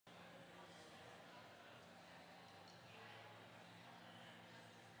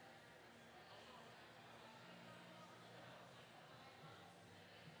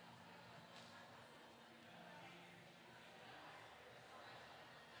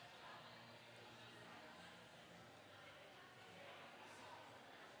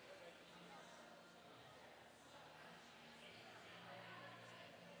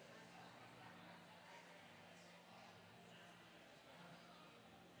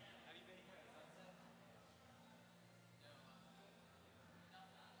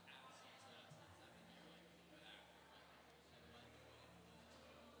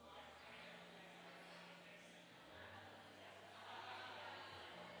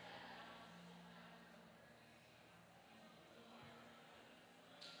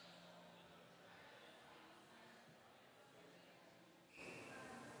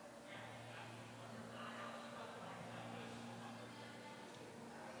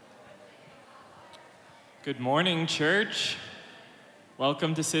Good morning, church.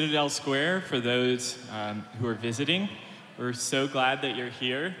 Welcome to Citadel Square for those who are visiting. We're so glad that you're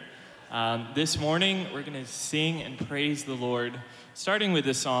here. This morning, we're going to sing and praise the Lord, starting with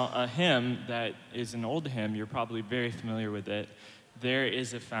a hymn that is an old hymn. You're probably very familiar with it. There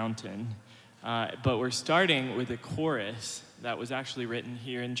is a fountain. But we're starting with a chorus that was actually written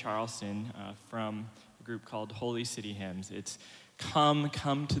here in Charleston from a group called Holy City Hymns. It's "Come,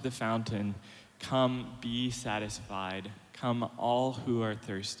 come to the fountain. Come, be satisfied. Come, all who are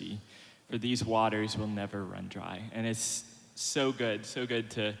thirsty, for these waters will never run dry." And it's so good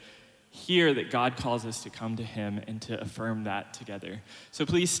to hear that God calls us to come to him and to affirm that together. So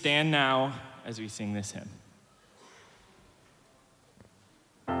please stand now as we sing this hymn.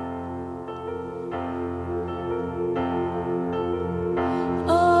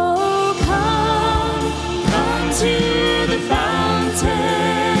 Oh, come to the fountain.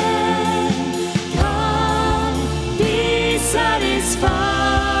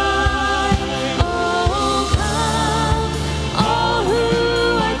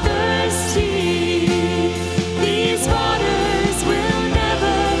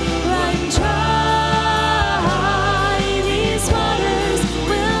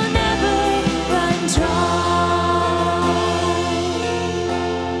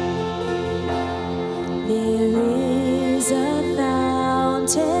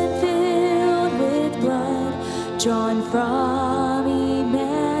 Drawn from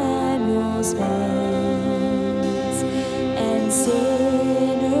Emmanuel's veins, and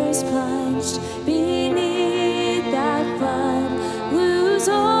sinners plunged beneath that flood lose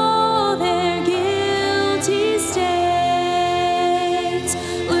all their guilty stains,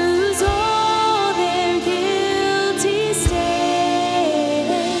 lose all their guilty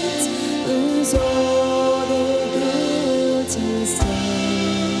stains, lose all their guilty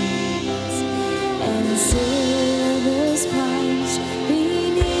stains, and sinners plunged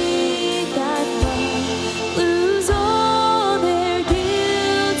beneath that flood lose all their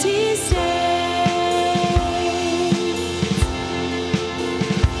guilty stains.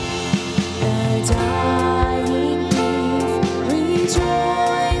 The dying thief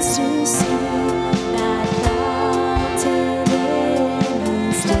rejoiced to see that fountain in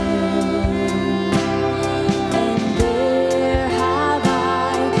his day, and there have I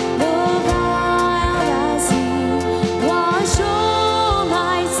no vial as he washed all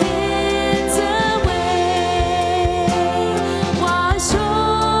my sins away, washed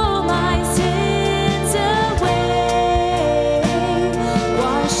all my sins away,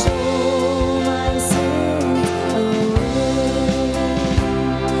 washed all my sins away.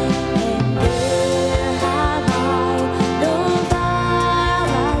 And there have I no vial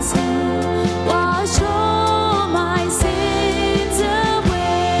as he washed all my sins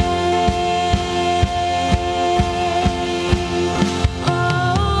away.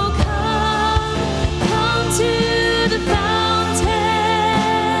 Oh, come to the fountain.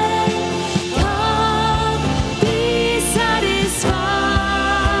 Come, be satisfied.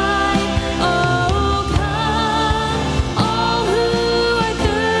 Oh, come, all who are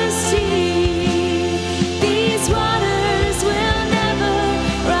thirsty. These waters will never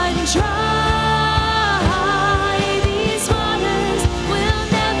run dry. These waters will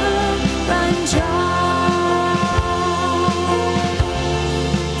never run dry.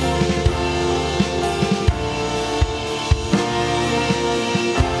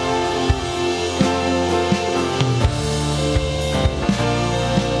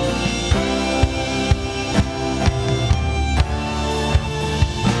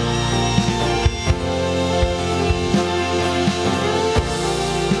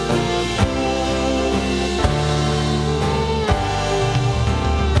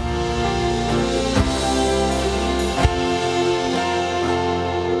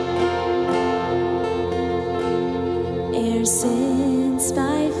 Ere since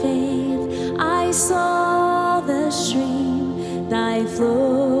by faith I saw the stream, thy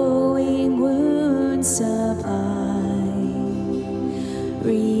flowing wounds supply.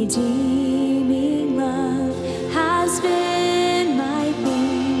 Redeeming love has been my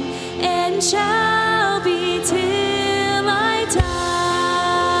theme, and shall be till I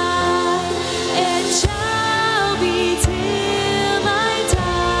die, and shall be till I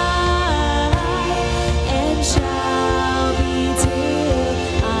die, and shall be till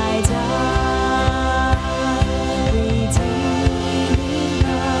I die. Redeeming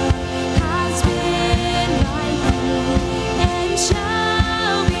love has been my theme, and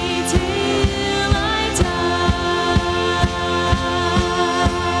shall be till I die.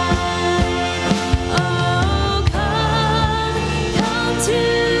 Oh, come to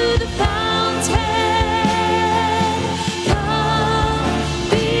the fountain.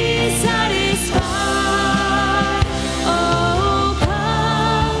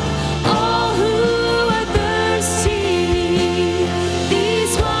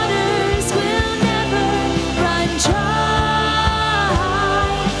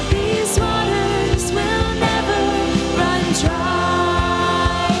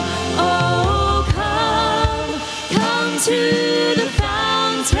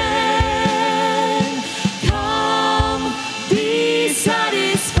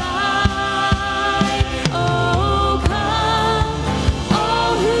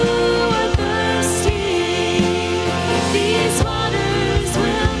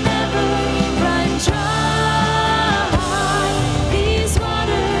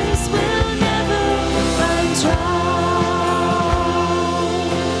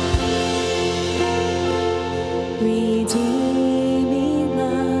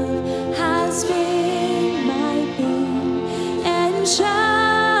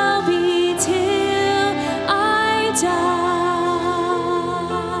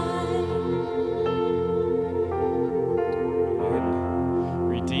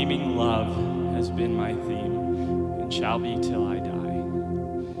 love has been my theme and shall be till I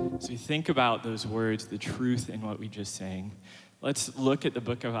die. As we think about those words, the truth in what we just sang, let's look at the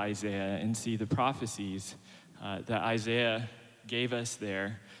book of Isaiah and see the prophecies that Isaiah gave us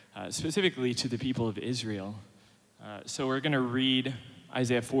there, specifically to the people of Israel. So we're going to read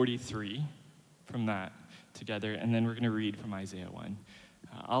Isaiah 43 from that together, and then we're going to read from Isaiah 1.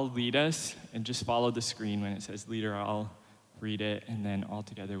 I'll lead us, and just follow the screen when it says leader. I'll read it, and then all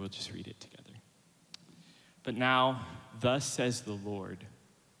together we'll just read it together. But now, thus says the Lord,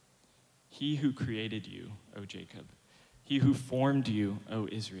 He who created you, O Jacob, He who formed you, O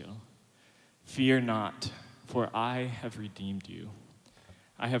Israel. Fear not, for I have redeemed you.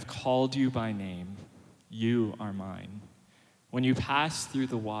 I have called you by name. You are mine. When you pass through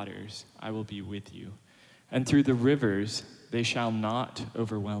the waters, I will be with you, and through the rivers, they shall not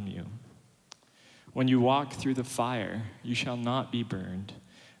overwhelm you. When you walk through the fire, you shall not be burned,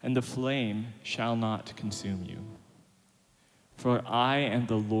 and the flame shall not consume you. For I am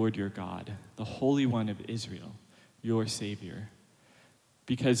the Lord your God, the Holy One of Israel, your Savior.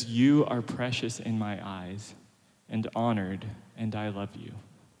 Because you are precious in my eyes, and honored, and I love you.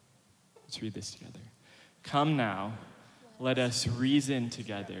 Let's read this together. Come now, let us reason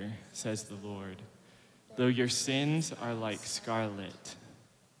together, says the Lord. Though your sins are like scarlet,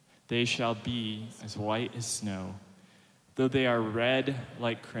 they shall be as white as snow. Though they are red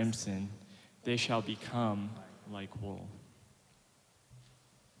like crimson, they shall become like wool.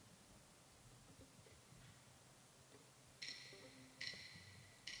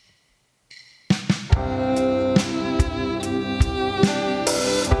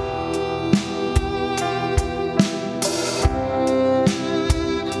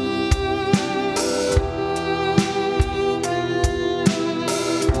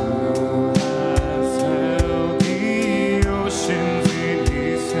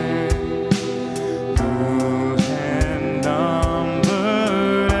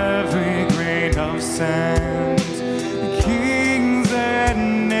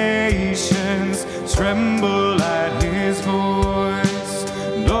 Tremble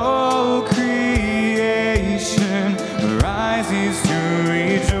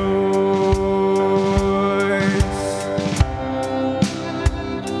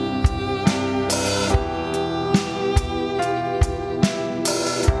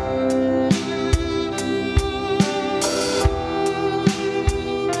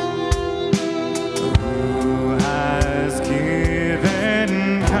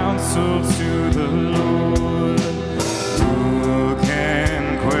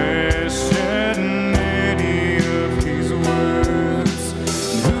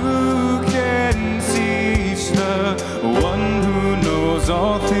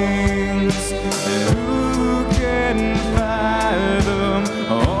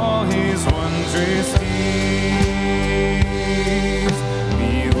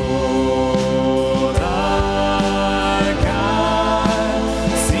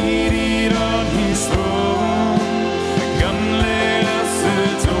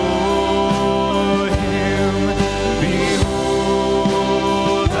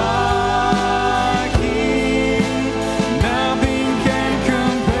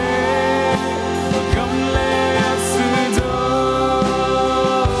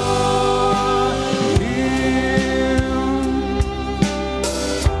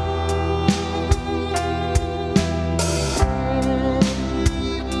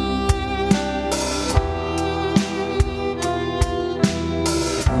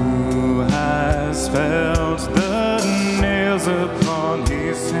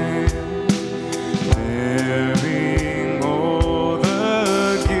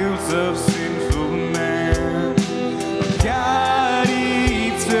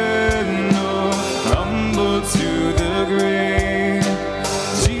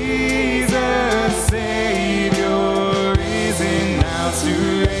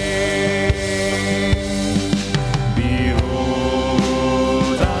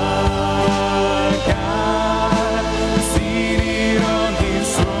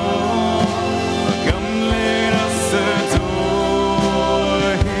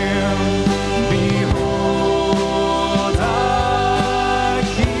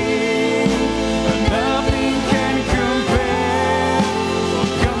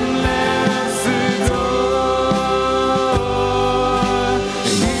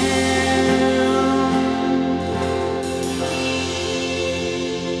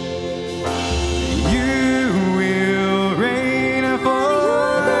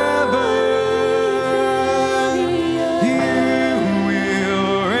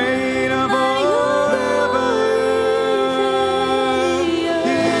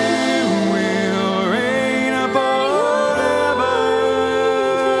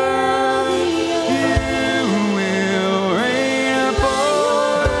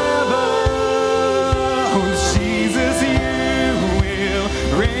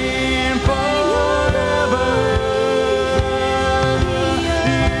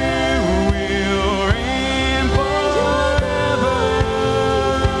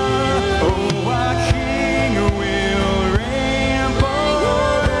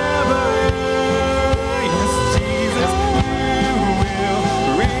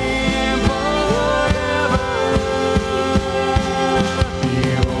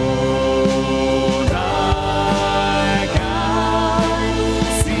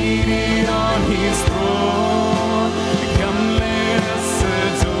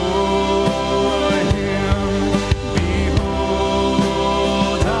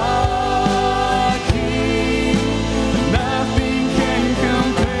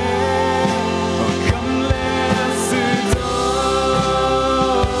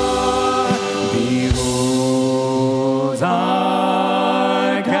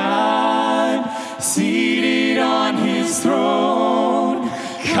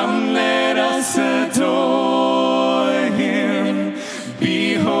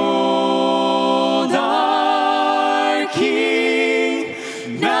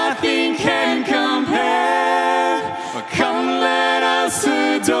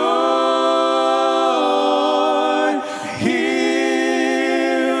adore Him.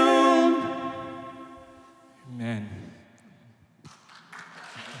 Amen.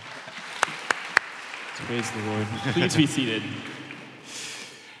 Praise the Lord. Please be seated.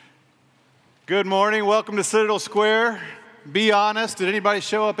 Good morning. Welcome to Citadel Square. Be honest. Did anybody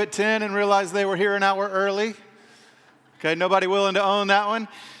show up at 10 and realize they were here an hour early? Okay, nobody willing to own that one?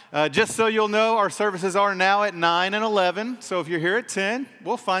 Just so you'll know, our services are now at 9 and 11. So if you're here at 10,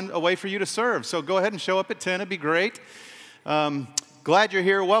 we'll find a way for you to serve. So go ahead and show up at 10. It'd be great. Glad you're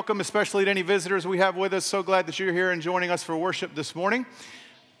here. Welcome, especially to any visitors we have with us. So glad that you're here and joining us for worship this morning.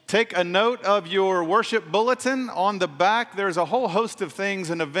 Take a note of your worship bulletin. On the back, there's a whole host of things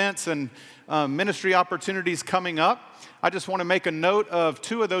and events and ministry opportunities coming up. I just want to make a note of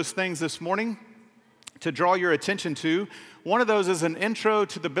two of those things this morning to draw your attention to. One of those is an intro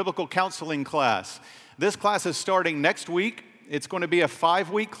to the biblical counseling class. This class is starting next week. It's going to be a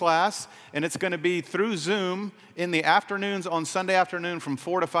 5-week class, and it's going to be through Zoom in the afternoons on Sunday afternoon from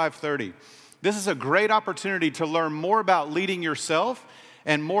 4 to 5:30. This is a great opportunity to learn more about leading yourself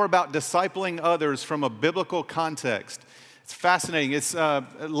and more about discipling others from a biblical context. It's fascinating. It's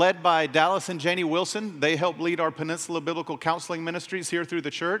led by Dallas and Janie Wilson. They help lead our Peninsula Biblical Counseling Ministries here through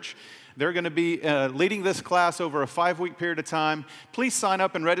the church. They're going to be leading this class over a 5-week period of time. Please sign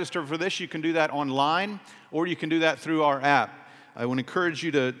up and register for this. You can do that online, or you can do that through our app. I would encourage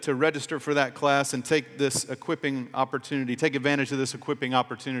you to register for that class and take this equipping opportunity, take advantage of this equipping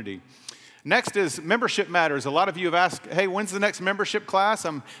opportunity. Next is Membership Matters. A lot of you have asked, hey, when's the next membership class?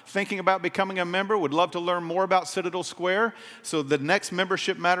 I'm thinking about becoming a member. Would love to learn more about Citadel Square. So the next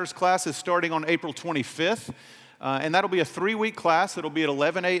Membership Matters class is starting on April 25th. And that'll be a 3-week class. It'll be at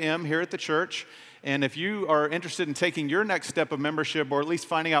 11 a.m. here at the church. And if you are interested in taking your next step of membership, or at least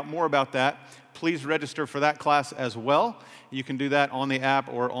finding out more about that, please register for that class as well. You can do that on the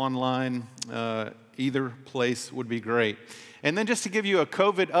app or online. Either place would be great. And then just to give you a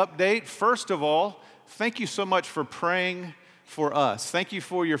COVID update, first of all, thank you so much for praying for us. Thank you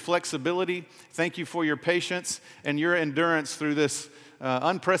for your flexibility. Thank you for your patience and your endurance through this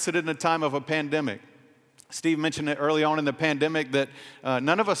unprecedented time of a pandemic. Steve mentioned it early on in the pandemic that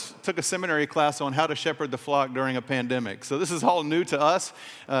none of us took a seminary class on how to shepherd the flock during a pandemic. So this is all new to us,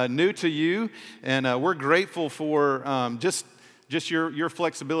 new to you, and we're grateful for just your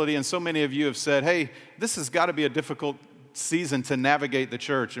flexibility. And so many of you have said, hey, this has got to be a difficult season to navigate the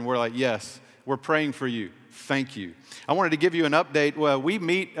church. And we're like, yes, we're praying for you. Thank you. I wanted to give you an update. Well, we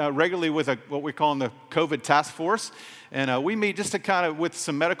meet regularly with what we call the COVID task force. And we meet just to kind of with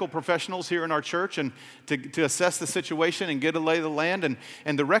some medical professionals here in our church and to assess the situation and get a lay of the land.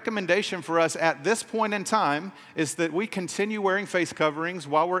 And the recommendation for us at this point in time is that we continue wearing face coverings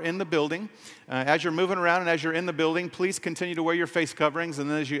while we're in the building. As you're moving around and as you're in the building, please continue to wear your face coverings. And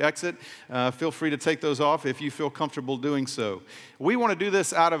then as you exit, feel free to take those off if you feel comfortable doing so. We want to do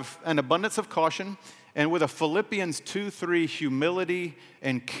this out of an abundance of caution and with a Philippians 2:3 humility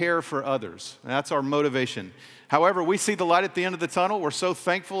and care for others. And that's our motivation. However, we see the light at the end of the tunnel. We're so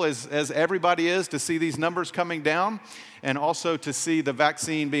thankful, as everybody is, to see these numbers coming down and also to see the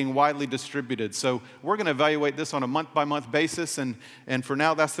vaccine being widely distributed. So we're going to evaluate this on a month-by-month basis, and for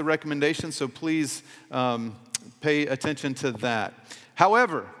now, that's the recommendation, so please pay attention to that.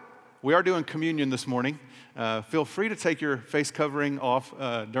 However, we are doing communion this morning. Feel free to take your face covering off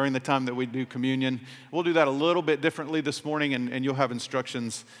during the time that we do communion. We'll do that a little bit differently this morning, and you'll have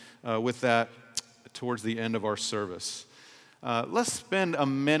instructions with that towards the end of our service. Let's spend a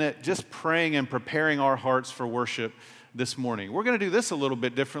minute just praying and preparing our hearts for worship this morning. We're going to do this a little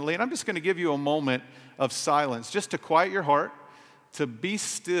bit differently, and I'm just going to give you a moment of silence just to quiet your heart, to be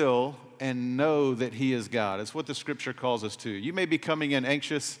still and know that He is God. It's what the Scripture calls us to. You may be coming in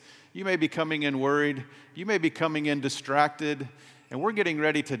anxious. You may be coming in worried. You may be coming in distracted. And we're getting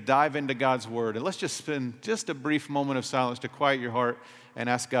ready to dive into God's Word. And let's just spend just a brief moment of silence to quiet your heart and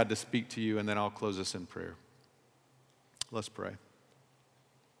ask God to speak to you, and then I'll close us in prayer. Let's pray.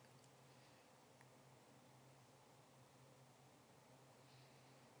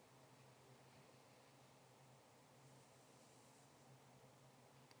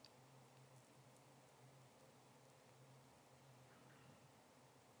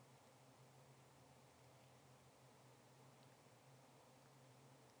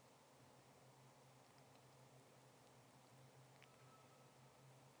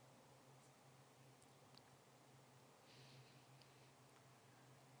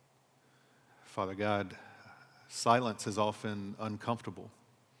 Father God, silence is often uncomfortable,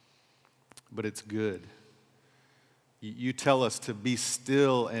 but it's good. You tell us to be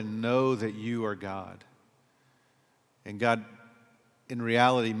still and know that you are God. And God, in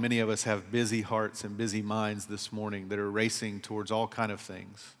reality, many of us have busy hearts and busy minds this morning that are racing towards all kind of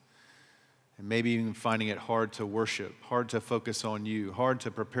things. And maybe even finding it hard to worship, hard to focus on you, hard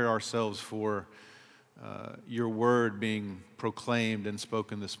to prepare ourselves for your word being proclaimed and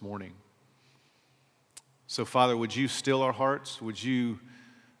spoken this morning. So, Father, would you still our hearts? Would you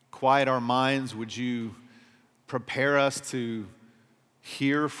quiet our minds? Would you prepare us to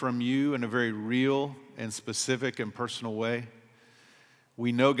hear from you in a very real and specific and personal way?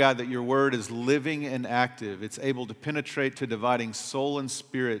 We know, God, that your word is living and active. It's able to penetrate to dividing soul and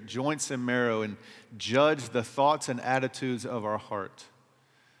spirit, joints and marrow, and judge the thoughts and attitudes of our heart.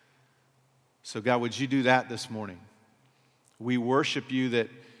 So, God, would you do that this morning? We worship you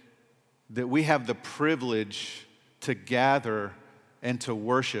that we have the privilege to gather and to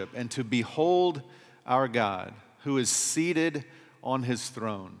worship and to behold our God who is seated on his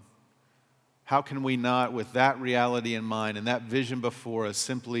throne. How can we not, with that reality in mind and that vision before us,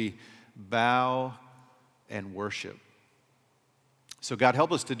 simply bow and worship? So, God,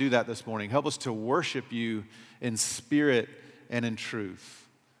 help us to do that this morning. Help us to worship you in spirit and in truth.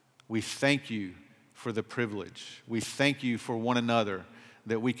 We thank you for the privilege. We thank you for one another,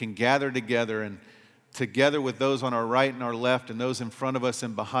 that we can gather together and together with those on our right and our left and those in front of us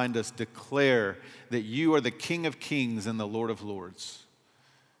and behind us declare that you are the King of Kings and the Lord of Lords,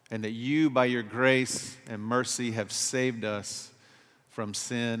 and that you, by your grace and mercy, have saved us from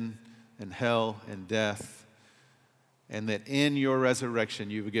sin and hell and death, and that in your resurrection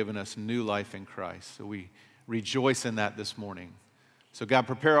you've given us new life in Christ. So we rejoice in that this morning. So God,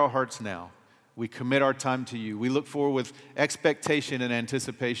 prepare our hearts now. We commit our time to you. We look forward with expectation and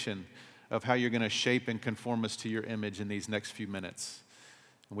anticipation of how you're going to shape and conform us to your image in these next few minutes.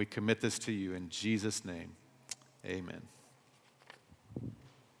 And we commit this to you in Jesus' name. Amen.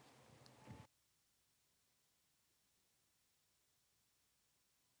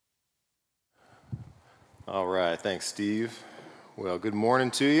 All right, thanks, Steve. Well, good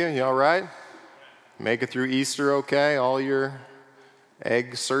morning to you. You all right? Make it through Easter okay? All your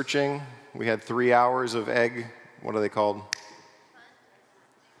egg searching? We had 3 hours of egg, what are they called?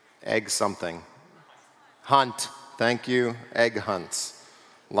 Egg something. Hunt, thank you, egg hunts.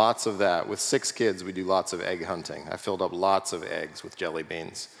 Lots of that. With 6 kids, we do lots of egg hunting. I filled up lots of eggs with jelly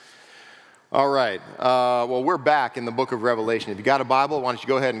beans. All right, well, we're back in the book of Revelation. If you got a Bible, why don't you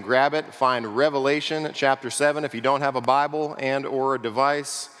go ahead and grab it. Find Revelation chapter 7. If you don't have a Bible and or a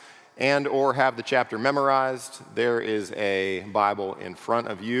device and or have the chapter memorized, there is a Bible in front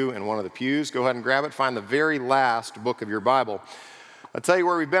of you in one of the pews. Go ahead and grab it. Find the very last book of your Bible. I'll tell you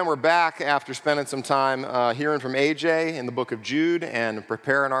where we've been. We're back after spending some time hearing from AJ in the book of Jude and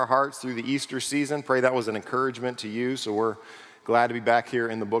preparing our hearts through the Easter season. Pray that was an encouragement to you. So we're glad to be back here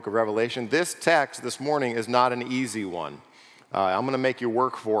in the book of Revelation. This text this morning is not an easy one. I'm going to make you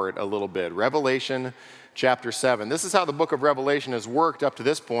work for it a little bit. Revelation chapter 7. This is how the book of Revelation has worked up to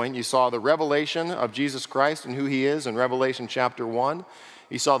this point. You saw the revelation of Jesus Christ and who he is in Revelation chapter 1.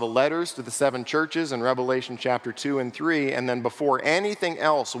 You saw the letters to the 7 churches in Revelation chapter 2 and 3. And then before anything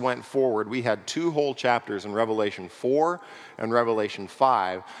else went forward, we had 2 whole chapters in Revelation 4 and Revelation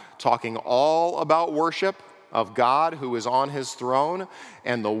 5 talking all about worship of God who is on his throne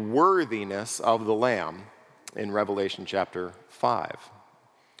and the worthiness of the Lamb in Revelation chapter 5.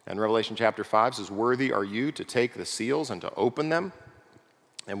 And Revelation chapter 5 says, "Worthy are you to take the seals and to open them."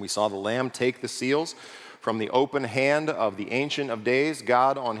 And we saw the Lamb take the seals from the open hand of the Ancient of Days,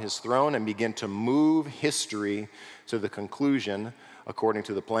 God on his throne, and begin to move history to the conclusion according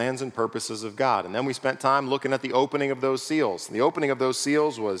to the plans and purposes of God. And then we spent time looking at the opening of those seals. The opening of those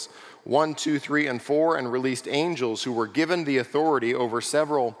seals was 1, 2, 3, and 4, and released angels who were given the authority over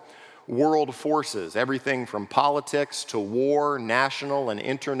several world forces, everything from politics to war, national and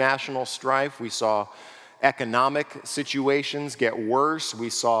international strife. We saw economic situations get worse. We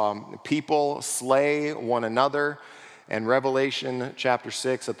saw people slay one another. And Revelation chapter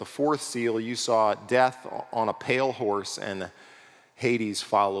 6, at the 4th seal, you saw death on a pale horse, and Hades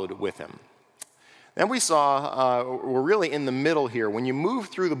followed with him. Then we saw, we're really in the middle here. When you move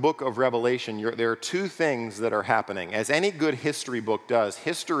through the book of Revelation, there are 2 things that are happening. As any good history book does,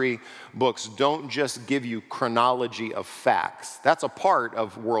 history books don't just give you chronology of facts. That's a part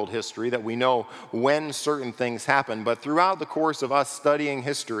of world history, that we know when certain things happen. But throughout the course of us studying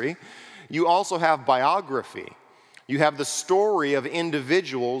history, you also have biography. You have the story of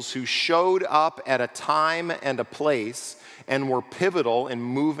individuals who showed up at a time and a place and were pivotal in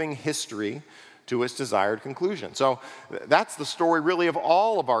moving history to its desired conclusion. So that's the story really of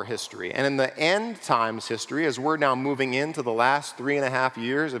all of our history. And in the end times history, as we're now moving into the last 3.5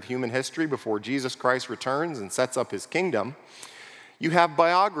 years of human history before Jesus Christ returns and sets up his kingdom, you have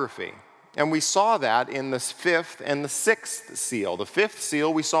biography. And we saw that in the fifth and the sixth seal. The fifth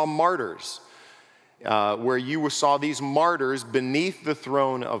seal, we saw martyrs, where you saw these martyrs beneath the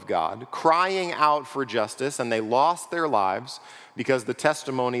throne of God, crying out for justice, and they lost their lives because of the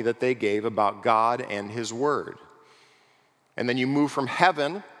testimony that they gave about God and his word. And then you move from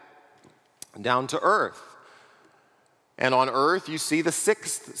heaven down to earth. And on earth, you see the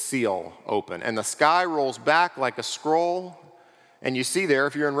sixth seal open, and the sky rolls back like a scroll. And you see there,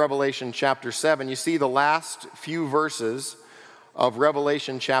 if you're in Revelation chapter 7, you see the last few verses of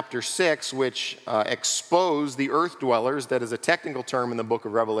Revelation chapter 6, which expose the earth dwellers. That is a technical term in the book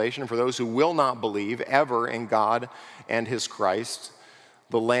of Revelation for those who will not believe ever in God and his Christ,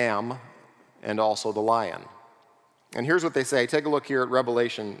 the Lamb, and also the Lion. And here's what they say. Take a look here at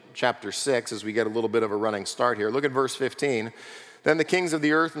Revelation chapter 6 as we get a little bit of a running start here. Look at verse 15. Then the kings of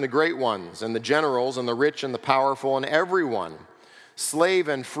the earth and the great ones, and the generals, and the rich and the powerful, and everyone, slave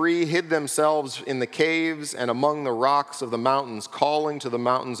and free, hid themselves in the caves and among the rocks of the mountains, calling to the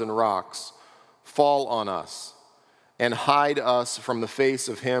mountains and rocks, fall on us, and hide us from the face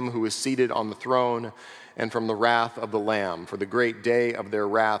of him who is seated on the throne, and from the wrath of the Lamb. For the great day of their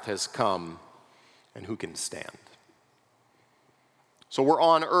wrath has come, and who can stand? So we're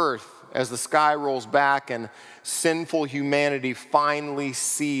on earth as the sky rolls back and sinful humanity finally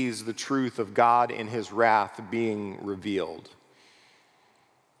sees the truth of God in his wrath being revealed,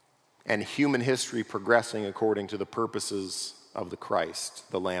 and human history progressing according to the purposes of the Christ,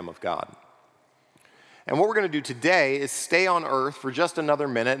 the Lamb of God. And what we're going to do today is stay on earth for just another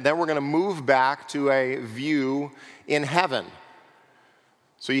minute, then we're going to move back to a view in heaven.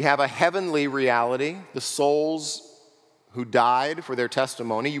 So you have a heavenly reality, the souls who died for their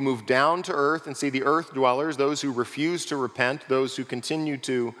testimony. You move down to earth and see the earth dwellers, those who refuse to repent, those who continue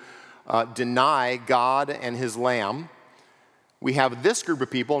to deny God and his Lamb. We have this group of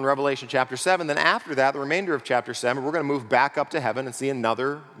people in Revelation chapter 7. Then after that, the remainder of chapter 7, we're going to move back up to heaven and see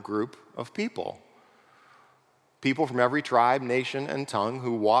another group of people. People from every tribe, nation, and tongue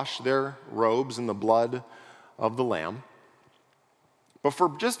who wash their robes in the blood of the Lamb. But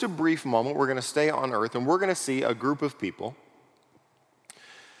for just a brief moment, we're going to stay on earth, and we're going to see a group of people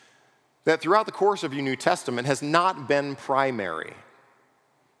that throughout the course of your New Testament has not been primary.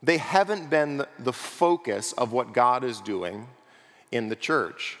 They haven't been the focus of what God is doing in the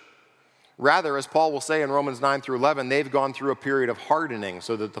church. Rather, as Paul will say in Romans 9 through 11, they've gone through a period of hardening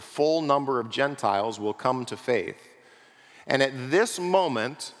so that the full number of Gentiles will come to faith. And at this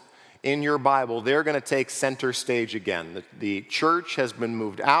moment in your Bible, they're going to take center stage again. The church has been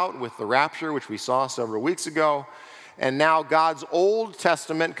moved out with the rapture, which we saw several weeks ago. And now God's Old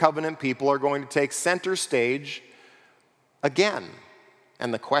Testament covenant people are going to take center stage again.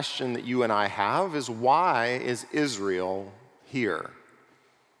 And the question that you and I have is, why is Israel here?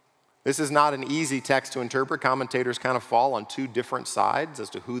 This is not an easy text to interpret. Commentators kind of fall on two different sides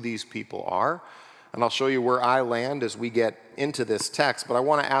as to who these people are. And I'll show you where I land as we get into this text. But I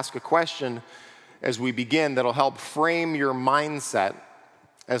want to ask a question as we begin that'll help frame your mindset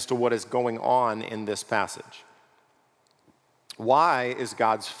as to what is going on in this passage. Why is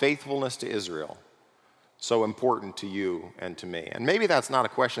God's faithfulness to Israel so important to you and to me? And maybe that's not a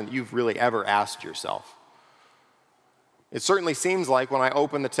question that you've really ever asked yourself. It certainly seems like when I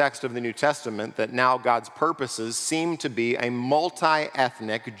open the text of the New Testament that now God's purposes seem to be a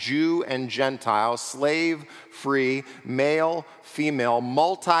multi-ethnic, Jew and Gentile, slave, free, male, female,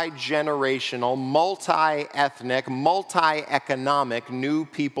 multi-generational, multi-ethnic, multi-economic new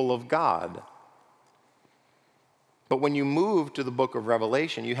people of God. But when you move to the book of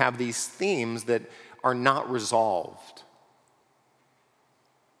Revelation, you have these themes that are not resolved.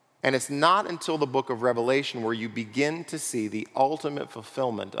 And it's not until the book of Revelation where you begin to see the ultimate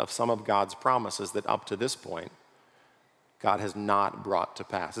fulfillment of some of God's promises that up to this point, God has not brought to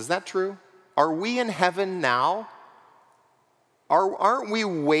pass. Is that true? Are we in heaven now? Aren't we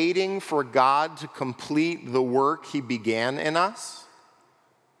waiting for God to complete the work he began in us?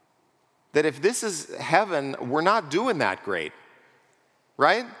 That if this is heaven, we're not doing that great,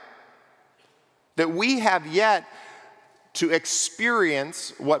 right? That we have yet to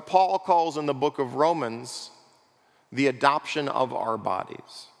experience what Paul calls in the book of Romans the adoption of our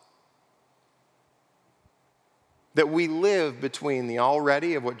bodies. That we live between the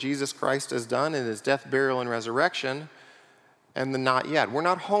already of what Jesus Christ has done in his death, burial, and resurrection and the not yet. We're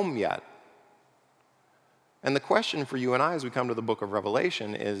not home yet. And the question for you and I as we come to the book of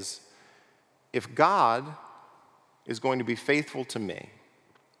Revelation is, if God is going to be faithful to me,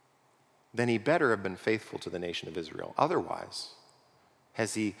 then he better have been faithful to the nation of Israel. Otherwise,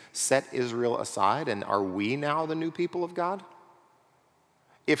 has he set Israel aside, and are we now the new people of God?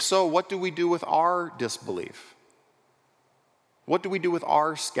 If so, what do we do with our disbelief? What do we do with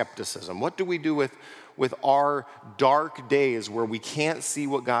our skepticism? What do we do with our dark days where we can't see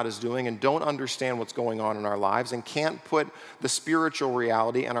what God is doing and don't understand what's going on in our lives and can't put the spiritual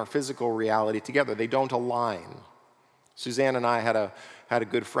reality and our physical reality together? They don't align. Suzanne and I had a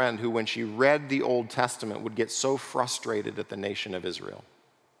good friend who, when she read the Old Testament, would get so frustrated at the nation of Israel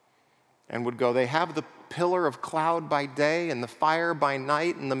and would go, they have the pillar of cloud by day and the fire by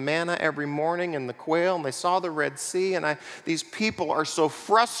night and the manna every morning and the quail, and they saw the Red Sea, and these people are so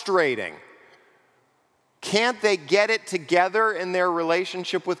frustrating. Can't they get it together in their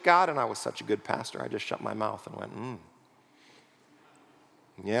relationship with God? And I was such a good pastor, I just shut my mouth and went,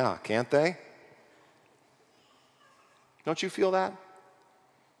 yeah, can't they? Don't you feel that?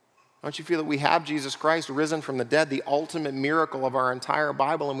 Don't you feel that we have Jesus Christ risen from the dead, the ultimate miracle of our entire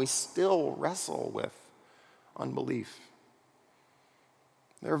Bible, and we still wrestle with unbelief?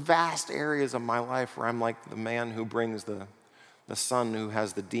 There are vast areas of my life where I'm like the man who brings the son who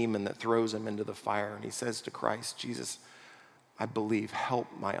has the demon that throws him into the fire, and he says to Christ, Jesus, I believe, help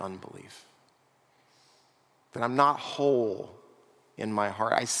my unbelief. That I'm not whole in my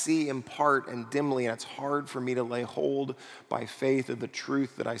heart. I see in part and dimly, and it's hard for me to lay hold by faith of the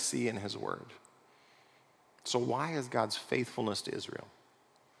truth that I see in his word. So why is God's faithfulness to Israel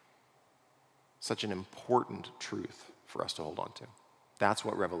such an important truth for us to hold on to? That's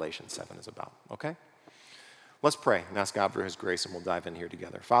what Revelation 7 is about, okay? Let's pray and ask God for his grace, and we'll dive in here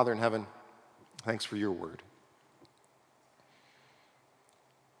together. Father in heaven, thanks for your word.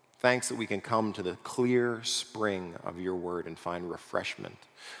 Thanks that we can come to the clear spring of your word and find refreshment,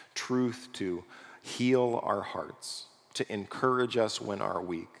 truth to heal our hearts, to encourage us when we are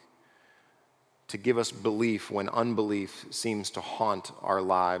weak, to give us belief when unbelief seems to haunt our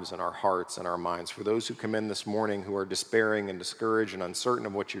lives and our hearts and our minds. For those who come in this morning who are despairing and discouraged and uncertain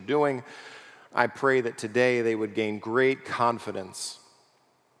of what you're doing, I pray that today they would gain great confidence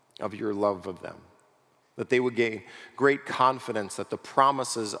of your love of them, that they would gain great confidence that the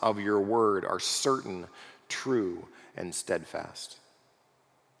promises of your word are certain, true, and steadfast.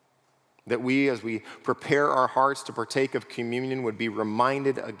 That we, as we prepare our hearts to partake of communion, would be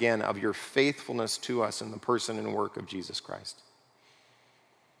reminded again of your faithfulness to us in the person and work of Jesus Christ.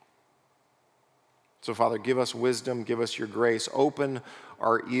 So, Father, give us wisdom, give us your grace, open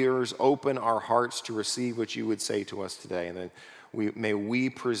our ears, open our hearts to receive what you would say to us today, and then may we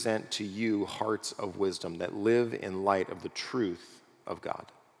present to you hearts of wisdom that live in light of the truth of God.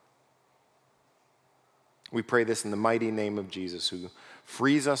 We pray this in the mighty name of Jesus, who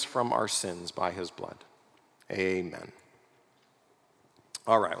frees us from our sins by his blood. Amen.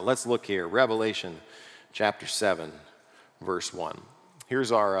 All right, well, let's look here. Revelation chapter 7, verse 1.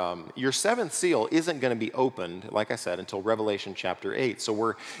 Here's our, your seventh seal isn't going to be opened, like I said, until Revelation chapter 8. So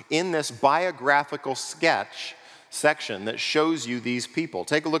we're in this biographical sketch section that shows you these people.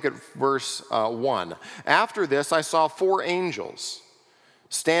 Take a look at verse 1. After this, I saw 4 angels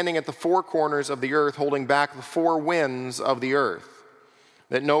standing at the 4 corners of the earth, holding back the 4 winds of the earth,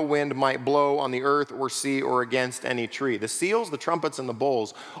 that no wind might blow on the earth or sea or against any tree. The seals, the trumpets, and the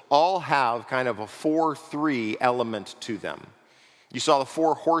bowls all have kind of a 4-3 element to them. You saw the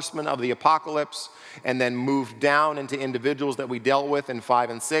 4 horsemen of the apocalypse, and then moved down into individuals that we dealt with in 5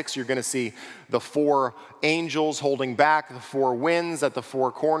 and 6. You're going to see the 4 angels holding back the 4 winds at the 4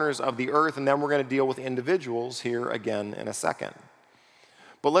 corners of the earth, and then we're going to deal with individuals here again in a second.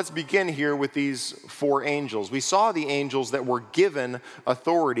 But let's begin here with these 4 angels. We saw the angels that were given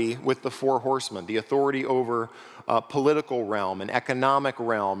authority with the 4 horsemen, the authority over political realm and economic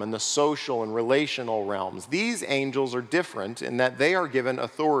realm and the social and relational realms. These angels are different in that they are given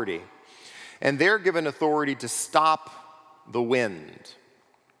authority. And they're given authority to stop the wind.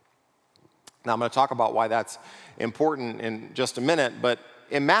 Now, I'm going to talk about why that's important in just a minute, but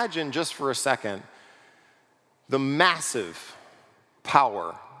imagine just for a second the massive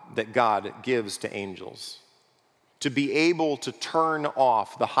power that God gives to angels to be able to turn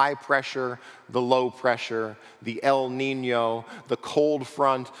off the high pressure, the low pressure, the El Nino, the cold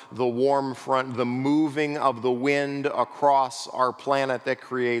front, the warm front, the moving of the wind across our planet that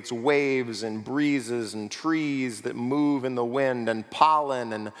creates waves and breezes and trees that move in the wind and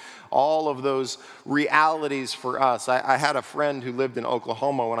pollen and all of those realities for us. I had a friend who lived in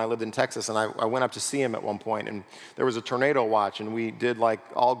Oklahoma when I lived in Texas, and I went up to see him at one point, and there was a tornado watch, and we did like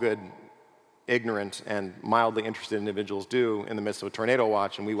all good ignorant and mildly interested individuals do in the midst of a tornado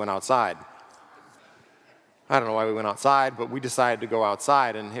watch, and we went outside. I don't know why we went outside, but we decided to go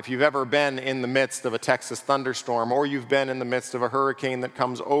outside. And if you've ever been in the midst of a Texas thunderstorm, or you've been in the midst of a hurricane that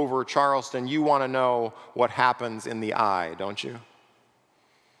comes over Charleston, you want to know what happens in the eye, don't you?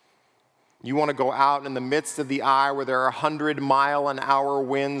 You want to go out in the midst of the eye where there are 100-mile-an-hour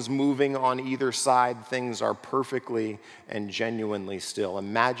winds moving on either side. Things are perfectly and genuinely still.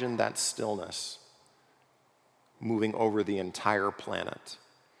 Imagine that stillness moving over the entire planet.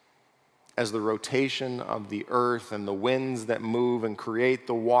 As the rotation of the earth and the winds that move and create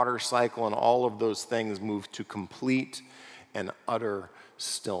the water cycle and all of those things move to complete and utter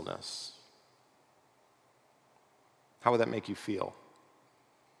stillness. How would that make you feel?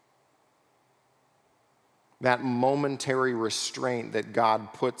 That momentary restraint that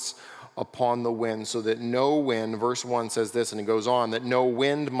God puts upon the wind so that no wind, verse 1 says this, and it goes on, that no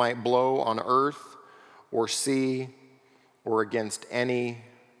wind might blow on earth or sea or against any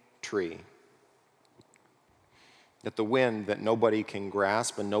tree. That the wind that nobody can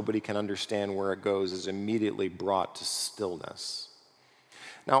grasp and nobody can understand where it goes is immediately brought to stillness.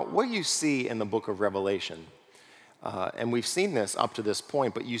 Now, what you see in the book of Revelation, and we've seen this up to this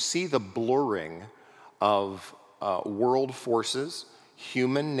point, but you see the blurring of world forces,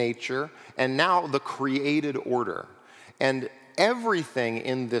 human nature, and now the created order. And everything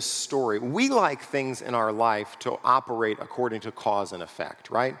in this story, we like things in our life to operate according to cause and effect,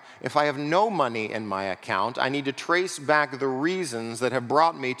 right? If I have no money in my account, I need to trace back the reasons that have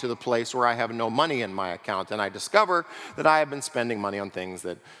brought me to the place where I have no money in my account. And I discover that I have been spending money on things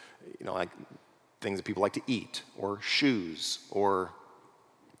that, like things that people like to eat, or shoes, or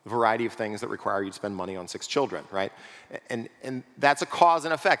a variety of things that require you to spend money on 6 children, right? And that's a cause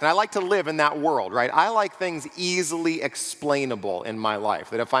and effect. And I like to live in that world, right? I like things easily explainable in my life.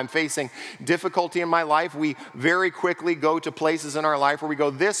 That if I'm facing difficulty in my life, we very quickly go to places in our life where we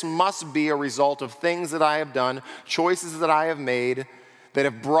go, this must be a result of things that I have done, choices that I have made that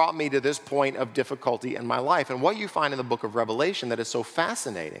have brought me to this point of difficulty in my life. And what you find in the book of Revelation that is so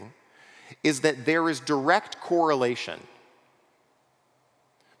fascinating is that there is direct correlation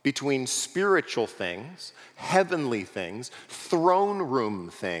between spiritual things, heavenly things, throne room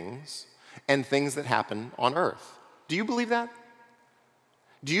things, and things that happen on earth. Do you believe that?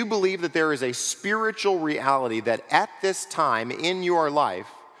 Do you believe that there is a spiritual reality that at this time in your life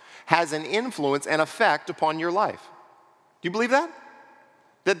has an influence and effect upon your life? Do you believe that?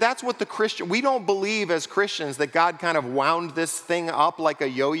 That's what the Christian, we don't believe as Christians that God kind of wound this thing up like a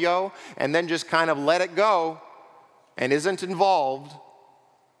yo-yo and then just kind of let it go and isn't involved.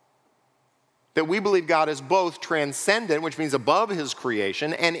 That we believe God is both transcendent, which means above his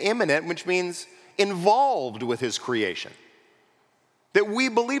creation, and immanent, which means involved with his creation. That we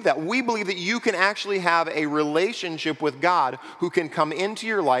believe that. We believe that you can actually have a relationship with God who can come into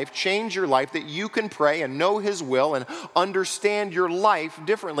your life, change your life, that you can pray and know his will and understand your life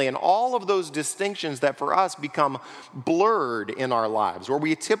differently. And all of those distinctions that for us become blurred in our lives, where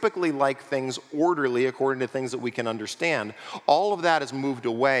we typically like things orderly according to things that we can understand, all of that is moved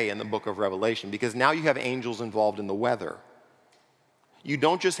away in the book of Revelation because now you have angels involved in the weather. You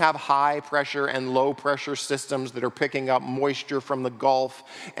don't just have high pressure and low pressure systems that are picking up moisture from the Gulf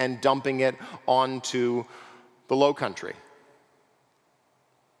and dumping it onto the low country.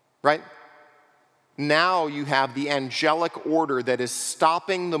 Right? Now you have the angelic order that is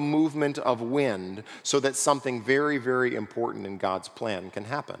stopping the movement of wind so that something very, very important in God's plan can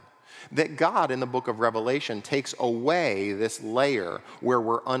happen. That God in the book of Revelation takes away this layer where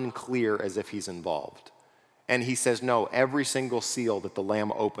we're unclear as if he's involved. And he says, no, every single seal that the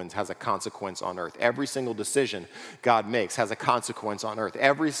Lamb opens has a consequence on earth. Every single decision God makes has a consequence on earth.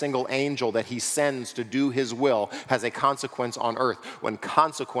 Every single angel that he sends to do his will has a consequence on earth. When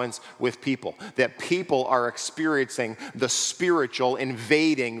consequence with people, that people are experiencing the spiritual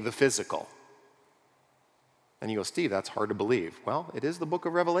invading the physical. And you go, Steve, that's hard to believe. Well, it is the book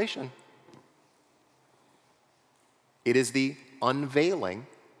of Revelation. It is the unveiling,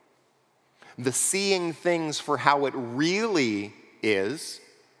 the seeing things for how it really is,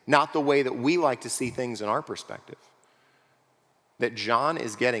 not the way that we like to see things in our perspective. That John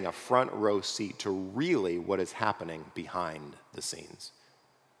is getting a front row seat to really what is happening behind the scenes.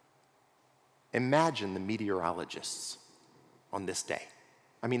 Imagine the meteorologists on this day.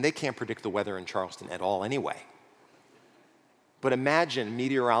 I mean, they can't predict the weather in Charleston at all anyway. But imagine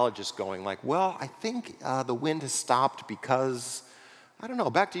meteorologists going like, well, I think the wind has stopped because, I don't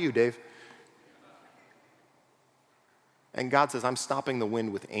know, back to you, Dave. And God says, I'm stopping the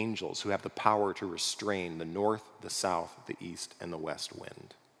wind with angels who have the power to restrain the north, the south, the east, and the west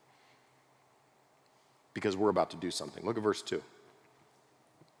wind. Because we're about to do something. Look at verse 2.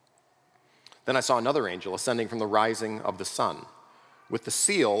 Then I saw another angel ascending from the rising of the sun with the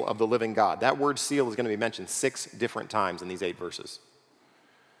seal of the living God. That word seal is going to be mentioned 6 different times in these 8 verses.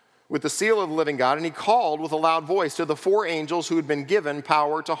 with the seal of the living God, and he called with a loud voice to the four angels who had been given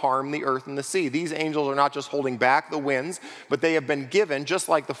power to harm the earth and the sea. These angels are not just holding back the winds, but they have been given, just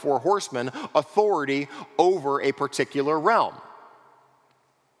like the four horsemen, authority over a particular realm.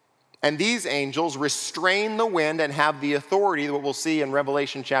 And these angels restrain the wind and have the authority, what we'll see in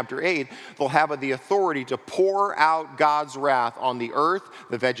Revelation chapter 8, they'll have the authority to pour out God's wrath on the earth,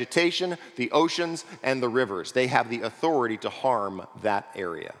 the vegetation, the oceans, and the rivers. They have the authority to harm that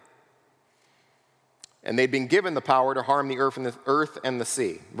area. And they'd been given the power to harm the earth and the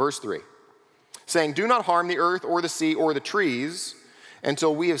sea. Verse 3, saying, do not harm the earth or the sea or the trees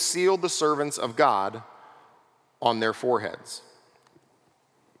until we have sealed the servants of God on their foreheads.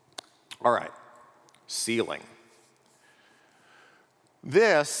 All right, sealing.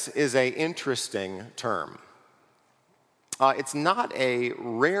 This is an interesting term. It's not a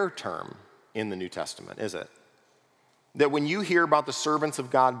rare term in the New Testament, is it? That when you hear about the servants of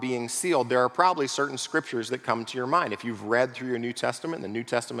God being sealed, there are probably certain scriptures that come to your mind. If you've read through your New Testament, the New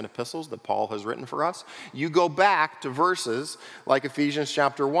Testament epistles that Paul has written for us, you go back to verses like Ephesians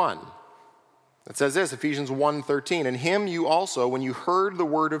chapter 1. It says this, Ephesians 1:13, in him you also, when you heard the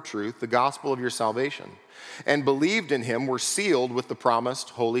word of truth, the gospel of your salvation, and believed in him, were sealed with the promised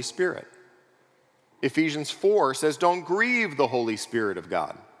Holy Spirit. Ephesians 4 says, don't grieve the Holy Spirit of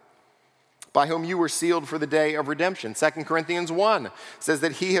God, by whom you were sealed for the day of redemption. 2 Corinthians 1 says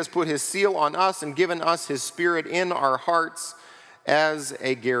that he has put his seal on us and given us his Spirit in our hearts as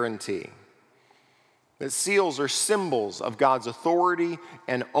a guarantee. That seals are symbols of God's authority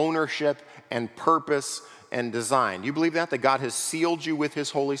and ownership and purpose and design. You believe that? That God has sealed you with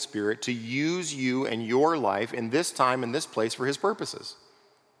his Holy Spirit to use you and your life in this time and this place for his purposes,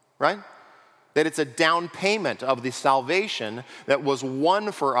 right? That it's a down payment of the salvation that was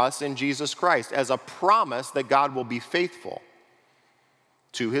won for us in Jesus Christ as a promise that God will be faithful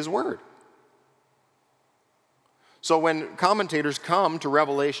to his word. So when commentators come to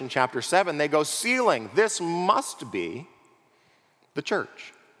Revelation chapter 7, they go, sealing, this must be the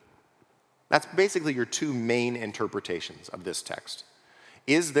church. That's basically your two main interpretations of this text.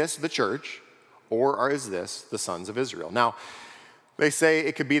 Is this the church, or is this the sons of Israel? Now, they say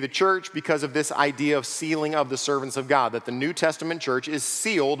it could be the church because of this idea of sealing of the servants of God, that the New Testament church is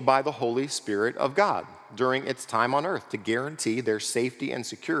sealed by the Holy Spirit of God during its time on earth to guarantee their safety and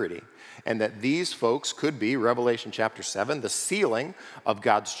security. And that these folks could be, Revelation chapter 7, the sealing of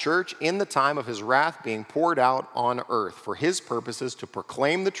God's church in the time of his wrath being poured out on earth for his purposes to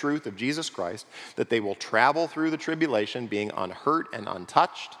proclaim the truth of Jesus Christ, that they will travel through the tribulation being unhurt and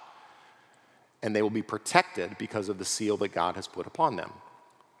untouched, and they will be protected because of the seal that God has put upon them.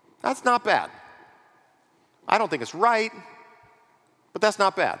 That's not bad. I don't think it's right, but that's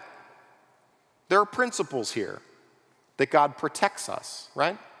not bad. There are principles here that God protects us,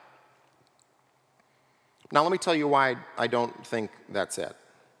 right? Now, let me tell you why I don't think that's it.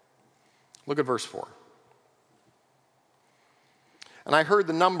 Look at verse 4. And I heard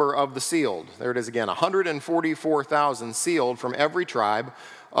the number of the sealed. There it is again, 144,000 sealed from every tribe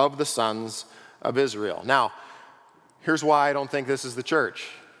of the sons of Israel. Now, here's why I don't think this is the church.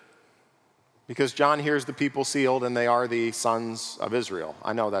 Because John hears the people sealed and they are the sons of Israel.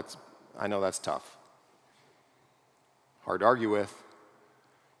 I know that's tough. Hard to argue with.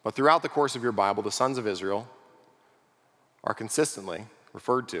 But throughout the course of your Bible, the sons of Israel are consistently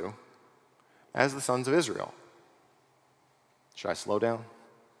referred to as the sons of Israel. Should I slow down?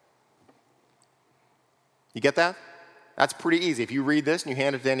 You get that? That's pretty easy. If you read this and you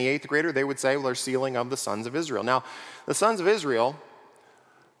hand it to any eighth grader, they would say, well, they're sealing of the sons of Israel. Now, the sons of Israel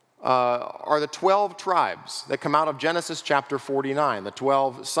are the 12 tribes that come out of Genesis chapter 49. The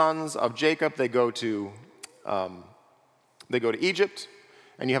 12 sons of Jacob, they go to Egypt.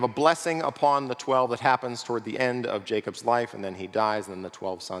 And you have a blessing upon the 12 that happens toward the end of Jacob's life, and then he dies, and then the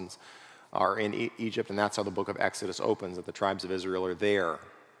 12 sons are in Egypt, and that's how the book of Exodus opens, that the tribes of Israel are there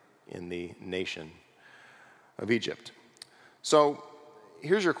in the nation of Egypt. So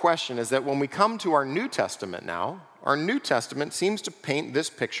here's your question, is that when we come to our New Testament now, our New Testament seems to paint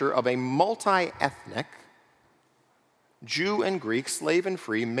this picture of a multi-ethnic, Jew and Greek, slave and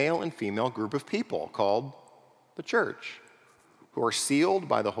free, male and female group of people called the church, who are sealed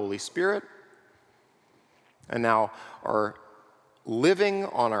by the Holy Spirit and now are living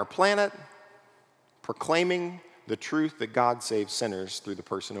on our planet, proclaiming the truth that God saves sinners through the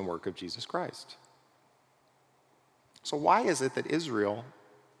person and work of Jesus Christ. So why is it that Israel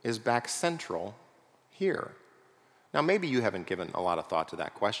is back central here? Now, maybe you haven't given a lot of thought to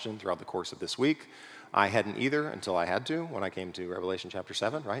that question throughout the course of this week. I hadn't either until I had to when I came to Revelation chapter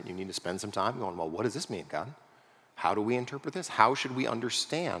 7, right? You need to spend some time going, well, what does this mean, God? How do we interpret this? How should we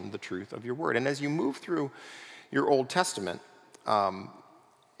understand the truth of your word? And as you move through your Old Testament,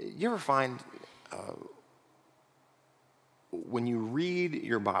 you ever find when you read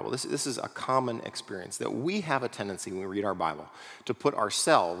your Bible, this is a common experience, that we have a tendency when we read our Bible to put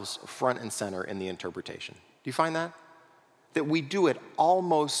ourselves front and center in the interpretation. Do you find that? That we do it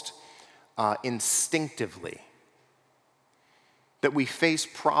almost instinctively. That we face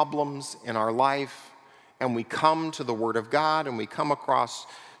problems in our life and we come to the Word of God and we come across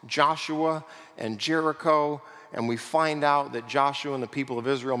Joshua and Jericho and we find out that Joshua and the people of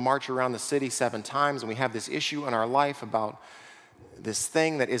Israel march around the city 7 times, and we have this issue in our life about this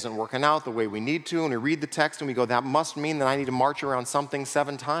thing that isn't working out the way we need to, and we read the text and we go, that must mean that I need to march around something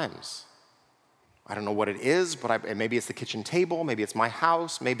 7 times. I don't know what it is, but maybe it's the kitchen table, maybe it's my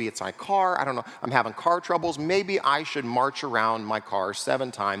house, maybe it's my car, I don't know. I'm having car troubles. Maybe I should march around my car 7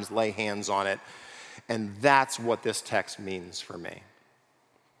 times, lay hands on it, and that's what this text means for me.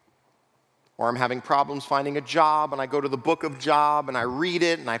 Or I'm having problems finding a job, and I go to the book of Job, and I read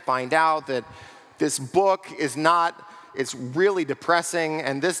it, and I find out that this book is not, it's really depressing,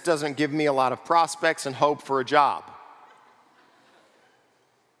 and this doesn't give me a lot of prospects and hope for a job.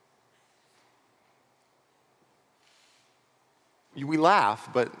 We laugh,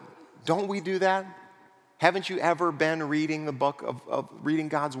 but don't we do that? Haven't you ever been reading the book of reading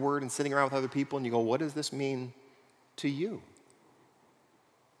God's word and sitting around with other people and you go, what does this mean to you?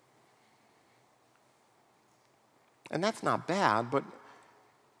 And that's not bad, but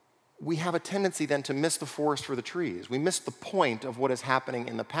we have a tendency then to miss the forest for the trees. We miss the point of what is happening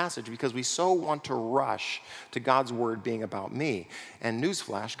in the passage because we so want to rush to God's word being about me. And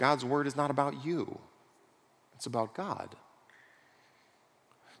newsflash, God's word is not about you. It's about God.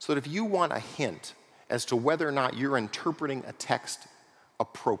 So that if you want a hint as to whether or not you're interpreting a text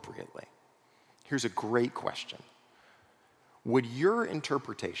appropriately, here's a great question. Would your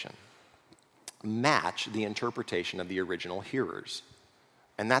interpretation match the interpretation of the original hearers?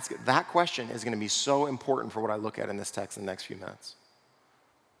 And that question is going to be so important for what I look at in this text in the next few minutes.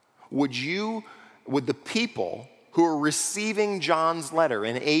 Would the people who are receiving John's letter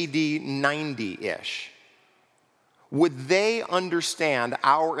in AD 90-ish, would they understand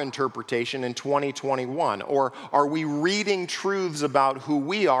our interpretation in 2021? Or are we reading truths about who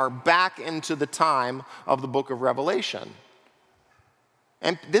we are back into the time of the book of Revelation?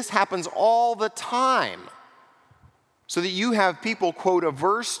 And this happens all the time. So that you have people quote a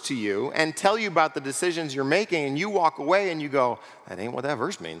verse to you and tell you about the decisions you're making, and you walk away and you go, that ain't what that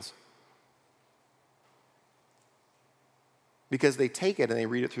verse means. Because they take it and they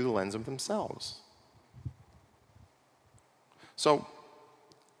read it through the lens of themselves. So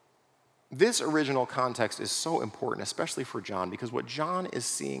this original context is so important, especially for John, because what John is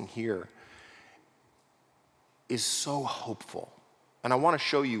seeing here is so hopeful. And I want to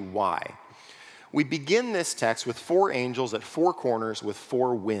show you why. We begin this text with 4 angels at 4 corners with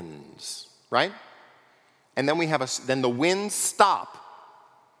 4 winds, right? And then then the winds stop.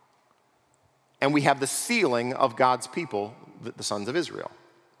 And we have the sealing of God's people, the sons of Israel.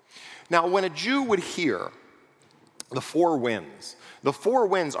 Now, when a Jew would hear the 4 winds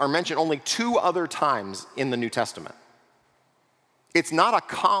are mentioned only 2 other times in the New Testament. It's not a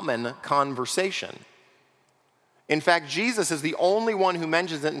common conversation. In fact, Jesus is the only one who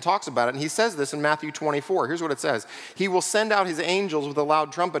mentions it and talks about it, and he says this in Matthew 24. Here's what it says. He will send out his angels with a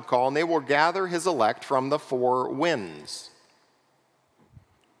loud trumpet call, and they will gather his elect from the 4 winds,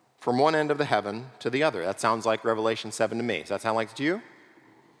 from one end of the heaven to the other. That sounds like Revelation 7 to me. Does that sound like it to you?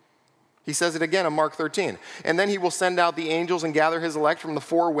 He says it again in Mark 13. And then he will send out the angels and gather his elect from the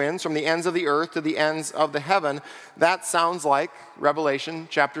 4 winds, from the ends of the earth to the ends of the heaven. That sounds like Revelation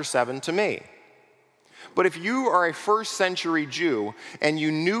chapter 7 to me. But if you are a first century Jew and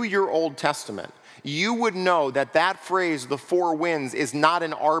you knew your Old Testament, you would know that that phrase, the 4 winds, is not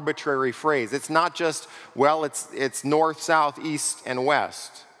an arbitrary phrase. It's not just, well, it's north, south, east, and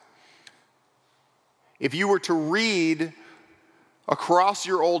west. If you were to read across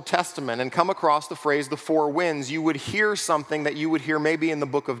your Old Testament and come across the phrase, the 4 winds, you would hear something that you would hear maybe in the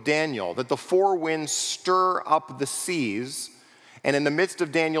book of Daniel, that the 4 winds stir up the seas, and in the midst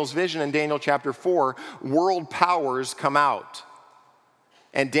of Daniel's vision in Daniel chapter 4, world powers come out.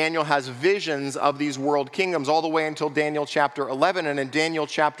 And Daniel has visions of these world kingdoms all the way until Daniel chapter 11, and in Daniel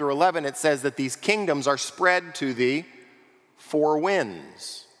chapter 11 it says that these kingdoms are spread to the 4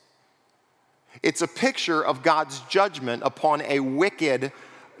 winds. It's a picture of God's judgment upon a wicked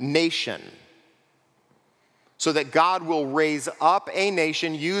nation. so that God will raise up a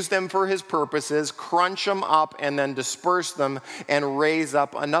nation, use them for his purposes, crunch them up, and then disperse them and raise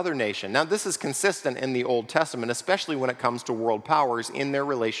up another nation. Now, this is consistent in the Old Testament, especially when it comes to world powers in their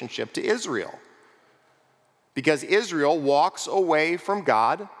relationship to Israel. Because Israel walks away from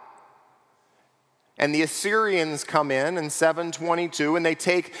God, and the Assyrians come in 722, and they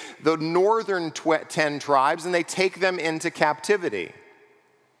take the northern 10 tribes and they take them into captivity.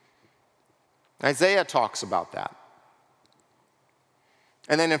 Isaiah talks about that.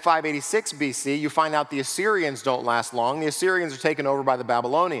 And then in 586 BC, you find out the Assyrians don't last long. The Assyrians are taken over by the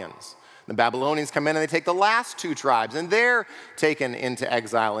Babylonians. The Babylonians come in and they take the last 2 tribes, and they're taken into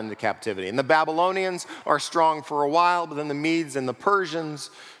exile, into captivity. And the Babylonians are strong for a while, but then the Medes and the Persians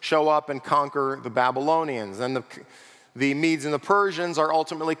show up and conquer the Babylonians. And the Medes and the Persians are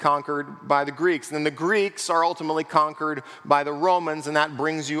ultimately conquered by the Greeks. And then the Greeks are ultimately conquered by the Romans, and that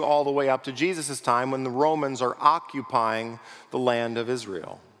brings you all the way up to Jesus' time when the Romans are occupying the land of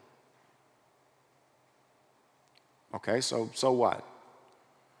Israel. Okay, so what?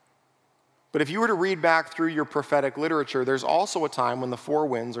 But if you were to read back through your prophetic literature, there's also a time when the 4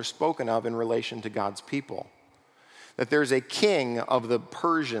 winds are spoken of in relation to God's people. That there's a king of the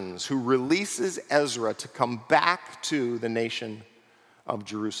Persians who releases Ezra to come back to the nation of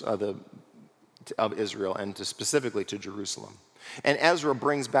Israel, and specifically to Jerusalem. And Ezra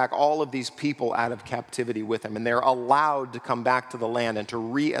brings back all of these people out of captivity with him, and they're allowed to come back to the land and to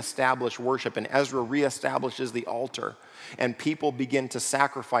reestablish worship. And Ezra reestablishes the altar, and people begin to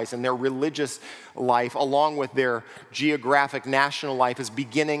sacrifice, and their religious life, along with their geographic national life, is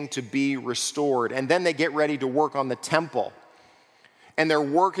beginning to be restored. And then they get ready to work on the temple. And they're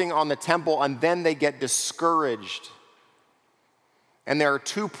working on the temple, and then they get discouraged. And there are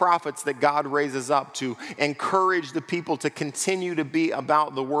 2 prophets that God raises up to encourage the people to continue to be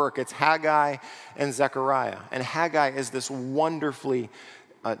about the work. It's Haggai and Zechariah. And Haggai is this wonderfully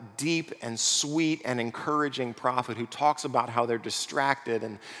deep and sweet and encouraging prophet who talks about how they're distracted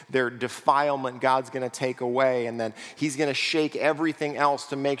and their defilement God's going to take away, and that he's going to shake everything else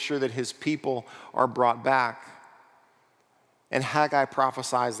to make sure that his people are brought back. And Haggai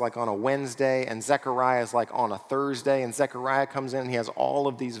prophesies like on a Wednesday, and Zechariah is like on a Thursday, and Zechariah comes in and he has all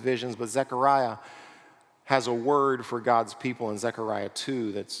of these visions, but Zechariah has a word for God's people in Zechariah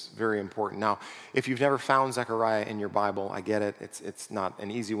 2 that's very important. Now, if you've never found Zechariah in your Bible, I get it, it's not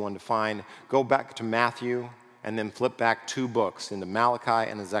an easy one to find. Go back to Matthew and then flip back 2 books into Malachi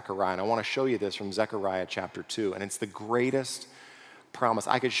and Zechariah. And I want to show you this from Zechariah chapter 2, and it's the greatest promise.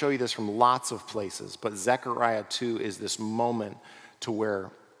 I could show you this from lots of places, but Zechariah 2 is this moment to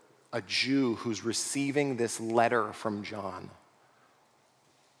where a Jew who's receiving this letter from John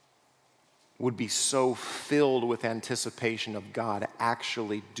would be so filled with anticipation of God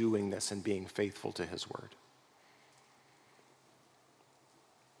actually doing this and being faithful to his word.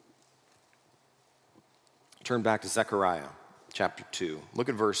 Turn back to Zechariah chapter 2. Look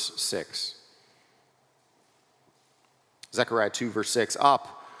at verse 6. Zechariah 2, verse 6,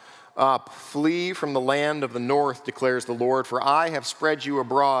 Up, flee from the land of the north, declares the Lord, for I have spread you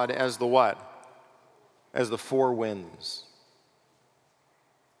abroad as the what? As the 4 winds.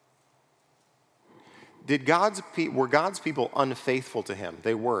 Were God's people unfaithful to him?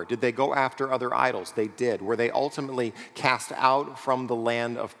 They were. Did they go after other idols? They did. Were they ultimately cast out from the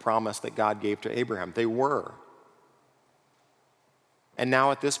land of promise that God gave to Abraham? They were. And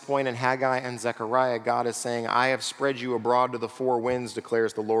now at this point in Haggai and Zechariah, God is saying, I have spread you abroad to the 4 winds,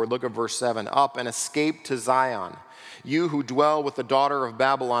 declares the Lord. Look at verse 7. Up and escape to Zion, you who dwell with the daughter of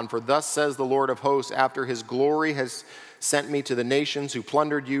Babylon. For thus says the Lord of hosts, after his glory has sent me to the nations who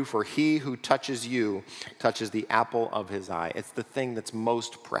plundered you, for he who touches you touches the apple of his eye. It's the thing that's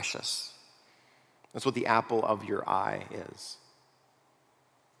most precious. That's what the apple of your eye is.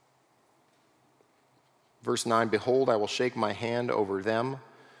 Verse 9, behold, I will shake my hand over them,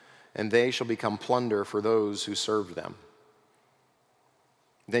 and they shall become plunder for those who serve them.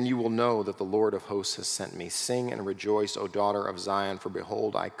 Then you will know that the Lord of hosts has sent me. Sing and rejoice, O daughter of Zion, for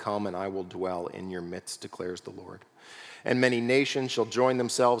behold, I come and I will dwell in your midst, declares the Lord. And many nations shall join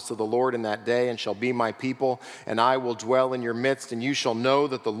themselves to the Lord in that day and shall be my people, and I will dwell in your midst, and you shall know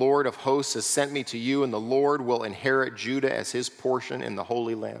that the Lord of hosts has sent me to you, and the Lord will inherit Judah as his portion in the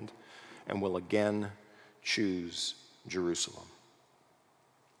Holy Land, and will again choose Jerusalem.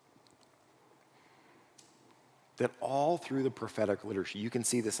 That all through the prophetic literature, you can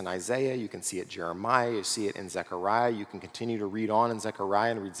see this in Isaiah, you can see it in Jeremiah, you see it in Zechariah, you can continue to read on in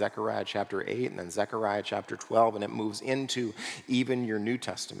Zechariah and read Zechariah chapter 8 and then Zechariah chapter 12, and it moves into even your New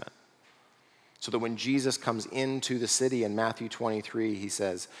Testament. So that when Jesus comes into the city in Matthew 23, he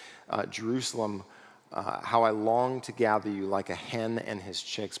says, Jerusalem, how I long to gather you like a hen and his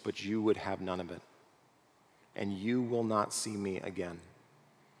chicks, but you would have none of it. And you will not see me again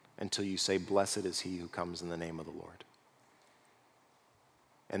until you say, blessed is he who comes in the name of the Lord.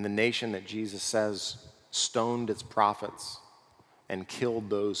 And the nation that Jesus says stoned its prophets and killed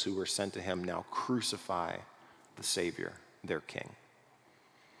those who were sent to him now crucify the Savior, their King.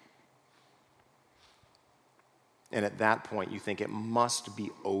 And at that point, you think it must be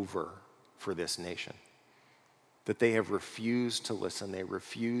over for this nation. That they have refused to listen, they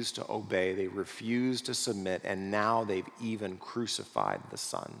refuse to obey, they refuse to submit, and now they've even crucified the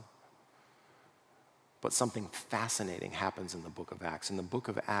Son. But something fascinating happens in the book of Acts. In the book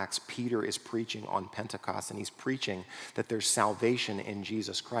of Acts, Peter is preaching on Pentecost, and he's preaching that there's salvation in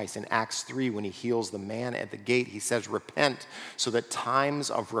Jesus Christ. In Acts 3, when he heals the man at the gate, he says, repent so that times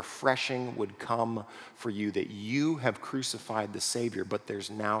of refreshing would come for you, that you have crucified the Savior, but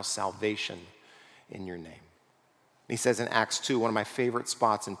there's now salvation in your name. He says in Acts 2, one of my favorite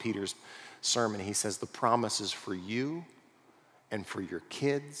spots in Peter's sermon, he says, the promise is for you and for your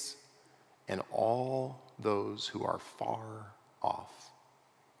kids and all those who are far off,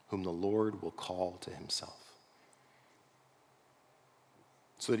 whom the Lord will call to himself.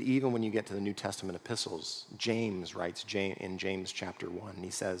 So that even when you get to the New Testament epistles, James writes in James chapter 1, he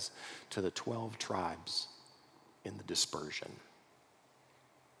says, to the 12 tribes in the dispersion.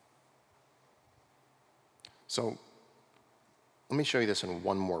 So let me show you this in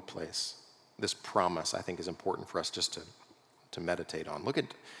one more place. This promise, I think, is important for us just to meditate on. Look at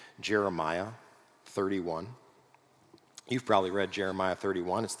Jeremiah 31. You've probably read Jeremiah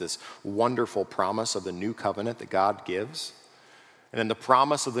 31. It's this wonderful promise of the new covenant that God gives. And in the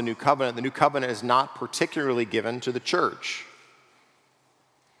promise of the new covenant is not particularly given to the church.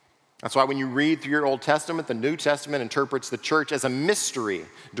 That's why when you read through your Old Testament, the New Testament interprets the church as a mystery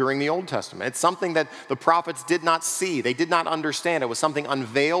during the Old Testament. It's something that the prophets did not see. They did not understand. It was something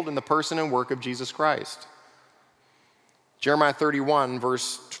unveiled in the person and work of Jesus Christ. Jeremiah 31,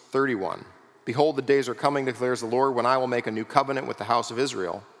 verse 31. Behold, the days are coming, declares the Lord, when I will make a new covenant with the house of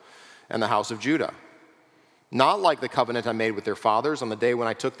Israel and the house of Judah. Not like the covenant I made with their fathers on the day when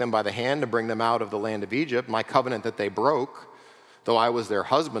I took them by the hand to bring them out of the land of Egypt, my covenant that they broke, though I was their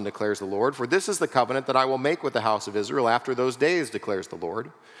husband, declares the Lord. For this is the covenant that I will make with the house of Israel after those days, declares the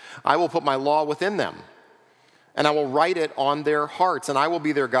Lord. I will put my law within them, and I will write it on their hearts, and I will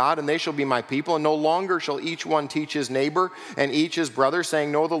be their God, and they shall be my people. And no longer shall each one teach his neighbor and each his brother,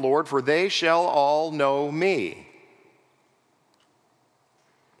 saying, know the Lord, for they shall all know me.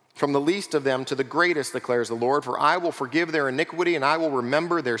 From the least of them to the greatest, declares the Lord, for I will forgive their iniquity, and I will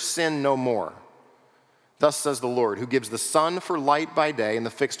remember their sin no more. Thus says the Lord, who gives the sun for light by day and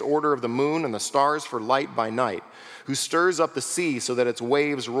the fixed order of the moon and the stars for light by night, who stirs up the sea so that its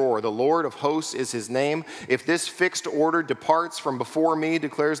waves roar. The Lord of hosts is his name. If this fixed order departs from before me,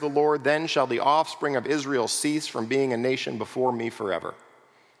 declares the Lord, then shall the offspring of Israel cease from being a nation before me forever.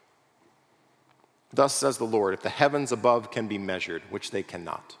 Thus says the Lord, if the heavens above can be measured, which they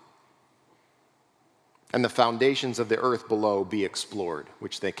cannot, and the foundations of the earth below be explored,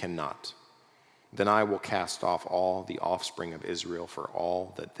 which they cannot, then I will cast off all the offspring of Israel for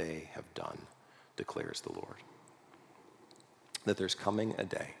all that they have done, declares the Lord. That there's coming a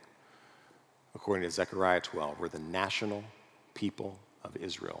day, according to Zechariah 12, where the national people of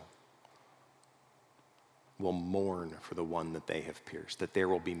Israel will mourn for the one that they have pierced, that there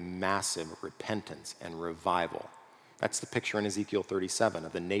will be massive repentance and revival. That's the picture in Ezekiel 37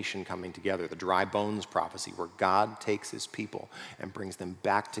 of the nation coming together, the dry bones prophecy, where God takes his people and brings them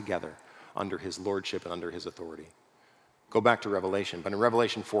back together under his lordship and under his authority. Go back to Revelation. But in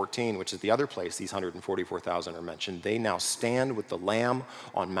Revelation 14, which is the other place these 144,000 are mentioned, they now stand with the Lamb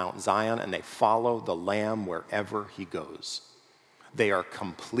on Mount Zion, and they follow the Lamb wherever he goes. They are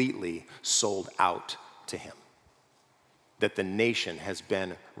completely sold out to him. That the nation has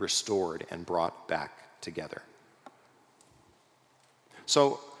been restored and brought back together.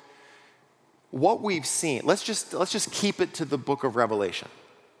 So what we've seen, let's just keep it to the book of Revelation.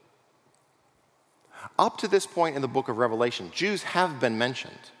 Up to this point in the book of Revelation, Jews have been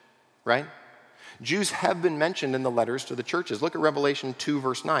mentioned, right? Jews have been mentioned in the letters to the churches. Look at Revelation 2,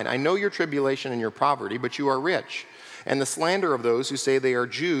 verse 9. I know your tribulation and your poverty, but you are rich, and the slander of those who say they are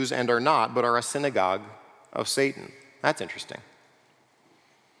Jews and are not, but are a synagogue of Satan. That's interesting.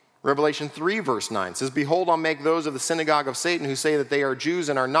 Revelation 3, verse 9 says, behold, I'll make those of the synagogue of Satan who say that they are Jews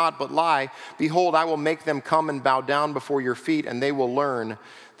and are not, but lie. Behold, I will make them come and bow down before your feet, and they will learn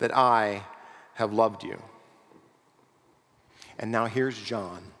that I have loved you. And now here's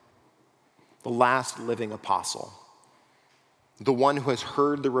John, the last living apostle, The one who has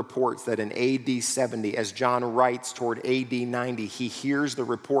heard the reports that in AD 70, as John writes toward AD 90, he hears the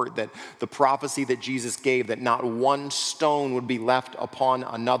report that the prophecy that Jesus gave, that not one stone would be left upon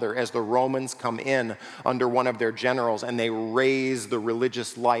another as the Romans come in under one of their generals and they raze the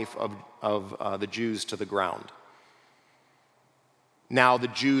religious life of the Jews to the ground. Now the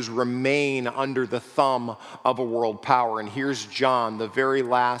Jews remain under the thumb of a world power. And here's John, the very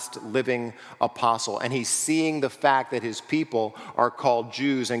last living apostle. And he's seeing the fact that his people are called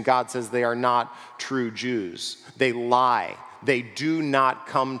Jews. And God says they are not true Jews. They lie. They do not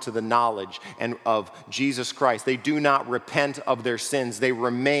come to the knowledge of Jesus Christ. They do not repent of their sins. They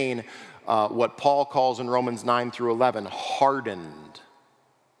remain what Paul calls in Romans 9 through 11, hardened.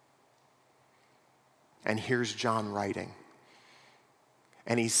 And here's John writing.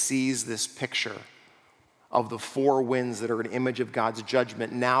 And he sees this picture of the four winds that are an image of God's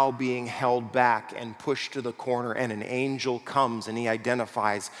judgment now being held back and pushed to the corner, and an angel comes and he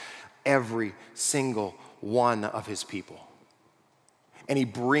identifies every single one of his people. And he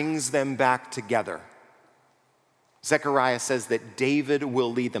brings them back together. Zechariah says that David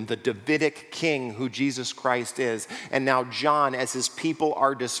will lead them, the Davidic king who Jesus Christ is. And now John, as his people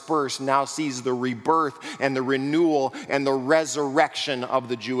are dispersed, now sees the rebirth and the renewal and the resurrection of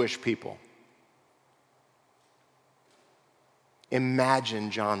the Jewish people. Imagine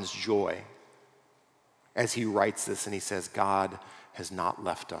John's joy as he writes this and he says, God has not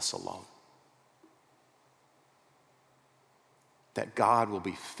left us alone. That God will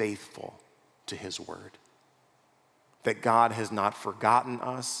be faithful to his word. That God has not forgotten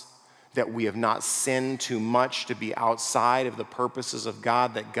us, that we have not sinned too much to be outside of the purposes of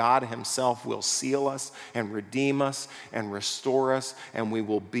God, that God himself will seal us and redeem us and restore us, and we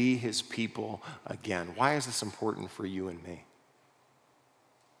will be his people again. Why is this important for you and me?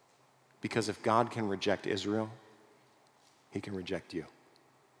 Because if God can reject Israel, he can reject you.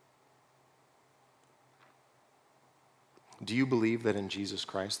 Do you believe that in Jesus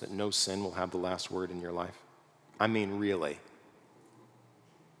Christ that no sin will have the last word in your life? I mean, really.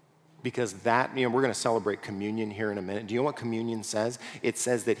 Because that, we're going to celebrate communion here in a minute. Do you know what communion says? It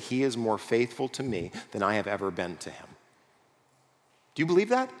says that he is more faithful to me than I have ever been to him. Do you believe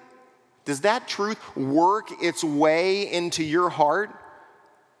that? Does that truth work its way into your heart?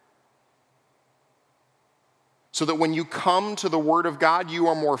 So that when you come to the Word of God, you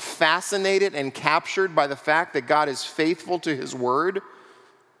are more fascinated and captured by the fact that God is faithful to his word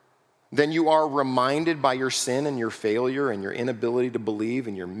than you are reminded by your sin and your failure and your inability to believe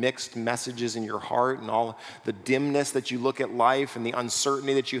and your mixed messages in your heart and all the dimness that you look at life and the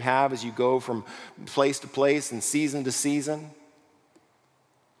uncertainty that you have as you go from place to place and season to season.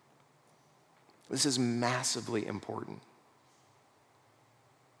 This is massively important.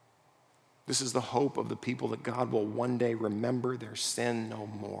 This is the hope of the people that God will one day remember their sin no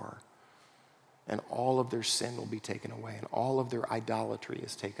more. And all of their sin will be taken away, and all of their idolatry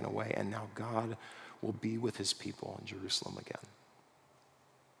is taken away, and now God will be with his people in Jerusalem again.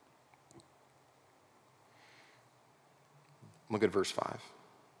 Look at verse 5.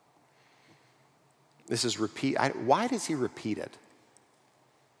 This is repeat. Why does he repeat it?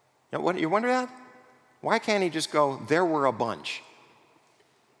 You wonder that? Why can't he just go, there were a bunch?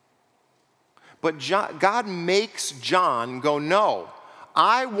 But God makes John go, no,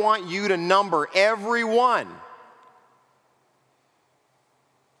 I want you to number everyone.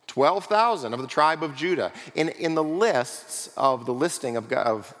 12,000 of the tribe of Judah. In the lists of the listing of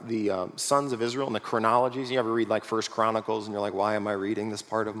the sons of Israel and the chronologies, you ever read like First Chronicles and you're like, why am I reading this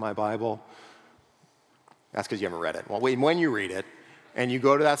part of my Bible? That's because you haven't read it. Well, when you read it and you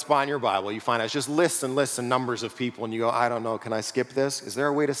go to that spot in your Bible, you find out it's just lists and lists and numbers of people and you go, I don't know, can I skip this? Is there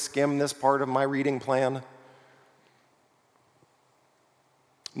a way to skim this part of my reading plan?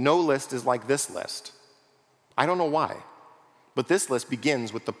 No list is like this list. I don't know why, but this list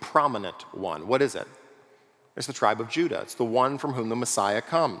begins with the prominent one. What is it? It's the tribe of Judah. It's the one from whom the Messiah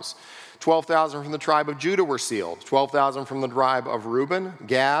comes. 12,000 from the tribe of Judah were sealed. 12,000 from the tribe of Reuben,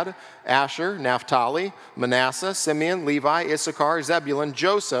 Gad, Asher, Naphtali, Manasseh, Simeon, Levi, Issachar, Zebulun,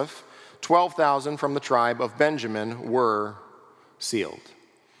 Joseph. 12,000 from the tribe of Benjamin were sealed.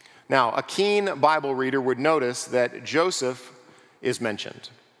 Now, a keen Bible reader would notice that Joseph is mentioned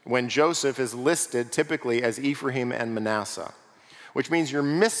when Joseph is listed typically as Ephraim and Manasseh, which means you're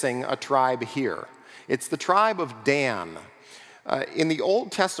missing a tribe here. It's the tribe of Dan. In the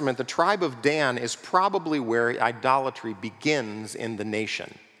Old Testament, the tribe of Dan is probably where idolatry begins in the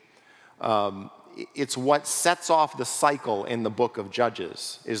nation. It's what sets off the cycle in the book of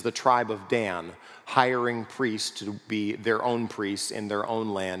Judges, is the tribe of Dan hiring priests to be their own priests in their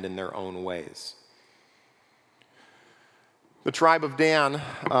own land in their own ways. The tribe of Dan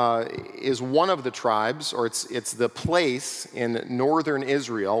is one of the tribes, or it's the place in northern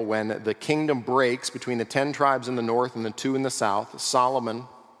Israel when the kingdom breaks between the 10 tribes in the north and the 2 in the south. Solomon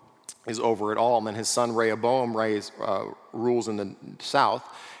is over it all, and then his son Rehoboam rules in the south,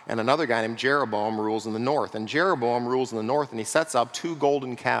 and another guy named Jeroboam rules in the north. And Jeroboam rules in the north, and he sets up 2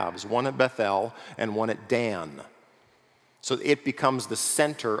 golden calves, one at Bethel and one at Dan. So it becomes the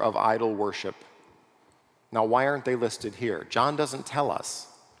center of idol worship. Now, why aren't they listed here? John doesn't tell us.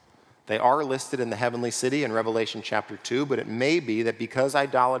 They are listed in the heavenly city in Revelation chapter 2, but it may be that because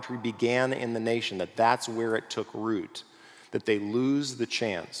idolatry began in the nation, that's where it took root, that they lose the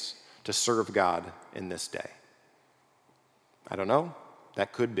chance to serve God in this day. I don't know.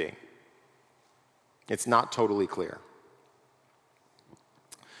 That could be. It's not totally clear.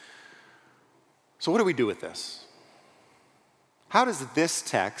 So what do we do with this? How does this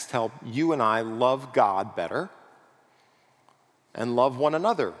text help you and I love God better and love one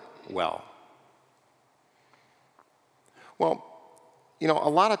another well? Well, a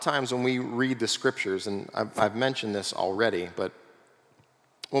lot of times when we read the scriptures, and I've mentioned this already, but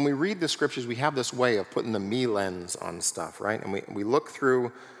when we read the scriptures, we have this way of putting the me lens on stuff, right? And we look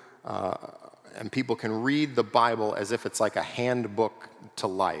through, and people can read the Bible as if it's like a handbook to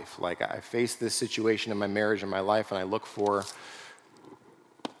life. Like, I face this situation in my marriage and my life, and I look for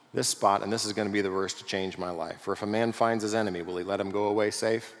this spot, and this is going to be the verse to change my life. For if a man finds his enemy, will he let him go away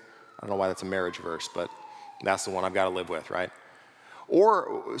safe? I don't know why that's a marriage verse, but that's the one I've got to live with, right?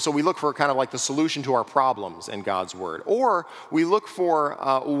 Or, so we look for kind of like the solution to our problems in God's word. Or we look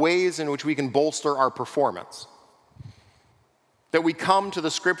for ways in which we can bolster our performance. That we come to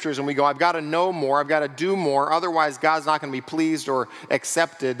the scriptures and we go, I've got to know more, I've got to do more, otherwise God's not going to be pleased or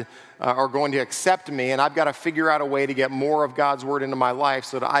accepted or going to accept me, and I've got to figure out a way to get more of God's word into my life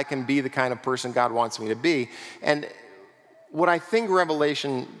so that I can be the kind of person God wants me to be. And what I think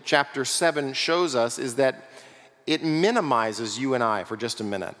Revelation chapter 7 shows us is that it minimizes you and I for just a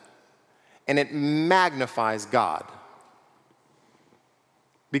minute, and it magnifies God.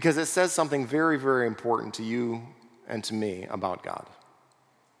 Because it says something very, very important to you and to me about God.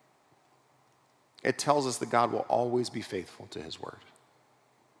 It tells us that God will always be faithful to his word.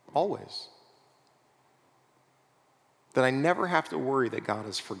 Always. That I never have to worry that God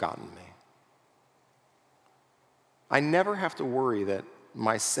has forgotten me. I never have to worry that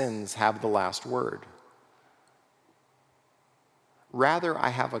my sins have the last word. Rather, I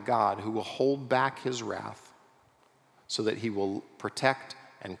have a God who will hold back his wrath so that he will protect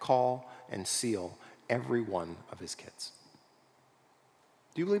and call and seal every one of his kids.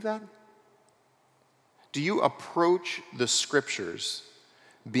 Do you believe that? Do you approach the scriptures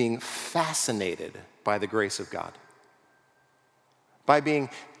being fascinated by the grace of God? By being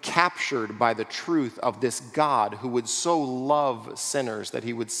captured by the truth of this God who would so love sinners that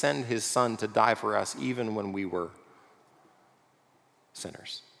he would send his son to die for us even when we were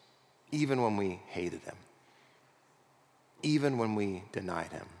sinners, even when we hated him, even when we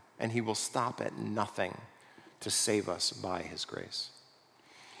denied him. And he will stop at nothing to save us by his grace.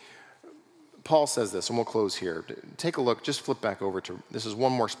 Paul says this, and we'll close here. Take a look, just flip back over to, this is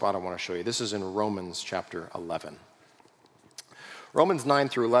one more spot I want to show you. This is in Romans chapter 11. Romans 9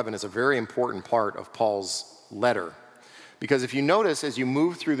 through 11 is a very important part of Paul's letter. Because if you notice, as you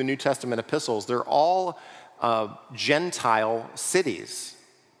move through the New Testament epistles, they're all Gentile cities.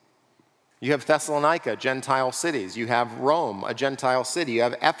 You have Thessalonica, Gentile cities. You have Rome, a Gentile city. You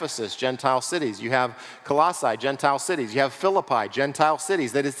have Ephesus, Gentile cities. You have Colossae, Gentile cities. You have Philippi, Gentile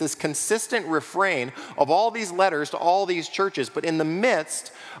cities. That is this consistent refrain of all these letters to all these churches. But in the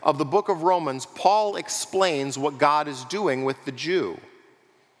midst of the book of Romans, Paul explains what God is doing with the Jew.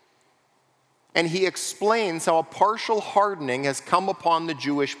 And he explains how a partial hardening has come upon the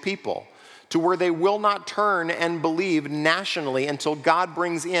Jewish people, to where they will not turn and believe nationally until God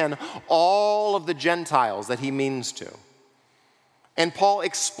brings in all of the Gentiles that he means to. And Paul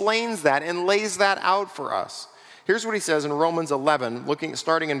explains that and lays that out for us. Here's what he says in Romans 11,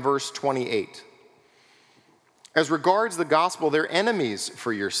 starting in verse 28. As regards the gospel, they're enemies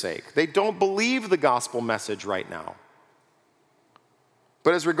for your sake. They don't believe the gospel message right now.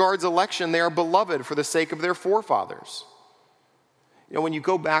 But as regards election, they are beloved for the sake of their forefathers. You know, when you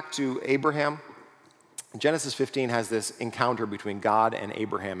go back to Abraham, Genesis 15 has this encounter between God and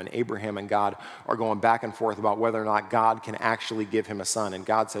Abraham and God are going back and forth about whether or not God can actually give him a son. And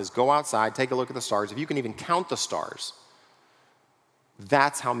God says, go outside, take a look at the stars. If you can even count the stars,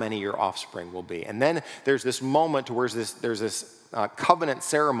 That's how many your offspring will be. And then there's this moment where there's this covenant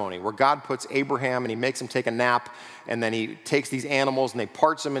ceremony where God puts Abraham and he makes him take a nap, and then he takes these animals and they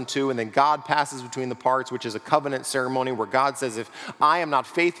parts them in two, and then God passes between the parts, which is a covenant ceremony where God says, if I am not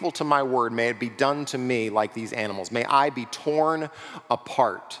faithful to my word, may it be done to me like these animals. May I be torn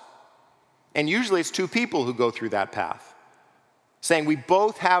apart. And usually it's two people who go through that path, saying we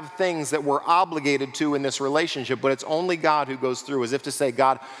both have things that we're obligated to in this relationship, but it's only God who goes through, as if to say,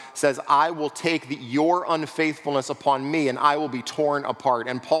 God says, I will take your unfaithfulness upon me and I will be torn apart.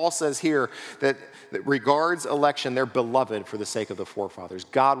 And Paul says here that regards election, they're beloved for the sake of the forefathers.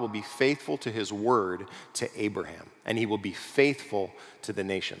 God will be faithful to his word to Abraham, and he will be faithful to the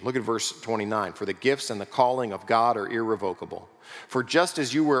nation. Look at verse 29. For the gifts and the calling of God are irrevocable. For just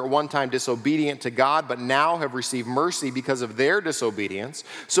as you were at one time disobedient to God, but now have received mercy because of their disobedience,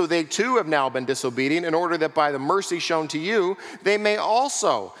 so they too have now been disobedient, in order that by the mercy shown to you, they may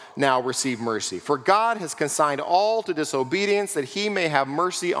also now receive mercy. For God has consigned all to disobedience, that he may have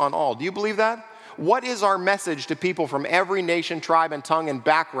mercy on all. Do you believe that? What is our message to people from every nation, tribe, and tongue and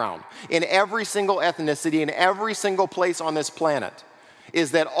background, in every single ethnicity, in every single place on this planet?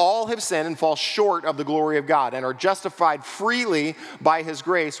 Is that all have sinned and fall short of the glory of God and are justified freely by his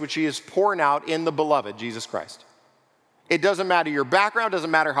grace, which he is pouring out in the beloved, Jesus Christ. It doesn't matter your background, doesn't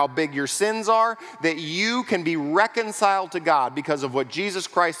matter how big your sins are, that you can be reconciled to God because of what Jesus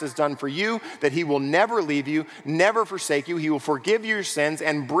Christ has done for you, that he will never leave you, never forsake you. He will forgive your sins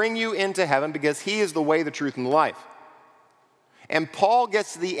and bring you into heaven because he is the way, the truth, and the life. And Paul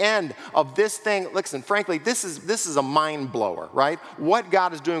gets to the end of this thing. Listen, frankly, this is a mind blower, right? What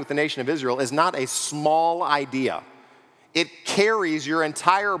God is doing with the nation of Israel is not a small idea. It carries your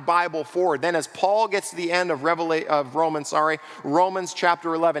entire Bible forward. Then as Paul gets to the end of Romans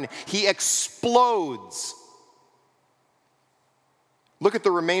chapter 11, he explodes. Look at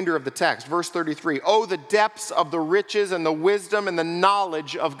the remainder of the text, verse 33. Oh, the depths of the riches and the wisdom and the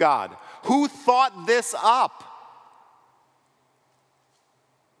knowledge of God. Who thought this up?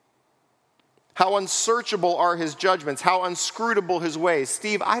 How unsearchable are his judgments, how inscrutable his ways.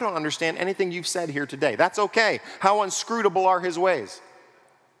 Steve, I don't understand anything you've said here today. That's okay. How inscrutable are his ways?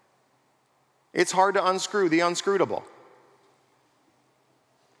 It's hard to unscrew the unscrutable.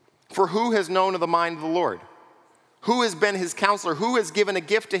 For who has known of the mind of the Lord? Who has been his counselor? Who has given a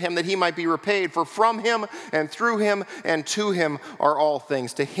gift to him that he might be repaid? For from him and through him and to him are all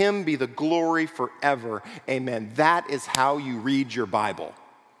things. To him be the glory forever. Amen. That is how you read your Bible.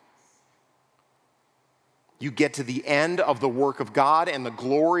 You get to the end of the work of God and the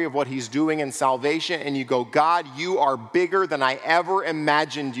glory of what he's doing in salvation, and you go, God, you are bigger than I ever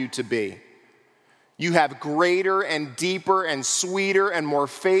imagined you to be. You have greater and deeper and sweeter and more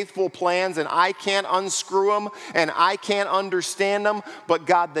faithful plans, and I can't unscrew them and I can't understand them. But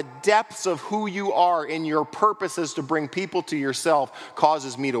God, the depths of who you are in your purposes to bring people to yourself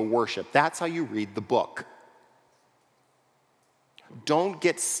causes me to worship. That's how you read the book. Don't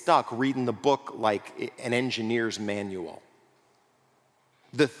get stuck reading the book like an engineer's manual.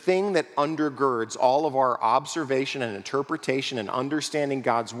 The thing that undergirds all of our observation and interpretation and understanding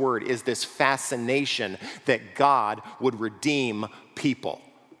God's word is this fascination that God would redeem people.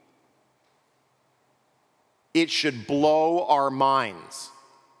 It should blow our minds.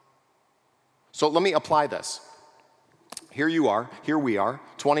 So let me apply this. Here we are,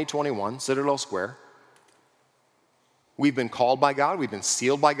 2021, Citadel Square. We've been called by God. We've been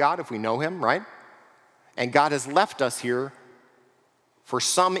sealed by God if we know him, right? And God has left us here for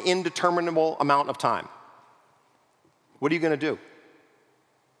some indeterminable amount of time. What are you going to do?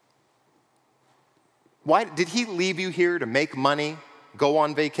 Why did he leave you here to make money, go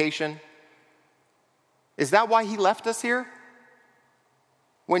on vacation? Is that why he left us here?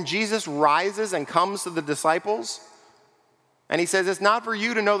 When Jesus rises and comes to the disciples, and he says, it's not for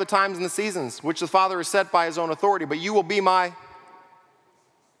you to know the times and the seasons, which the Father has set by his own authority, but you will be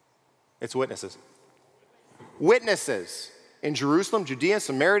it's witnesses. Witnesses in Jerusalem, Judea,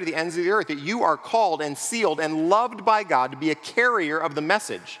 Samaria, to the ends of the earth, that you are called and sealed and loved by God to be a carrier of the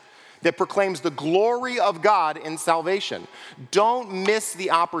message that proclaims the glory of God in salvation. Don't miss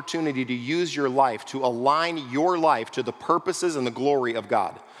the opportunity to use your life to align your life to the purposes and the glory of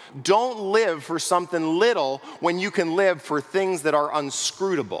God. Don't live for something little when you can live for things that are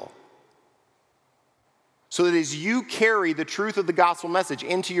unscrutable. So that as you carry the truth of the gospel message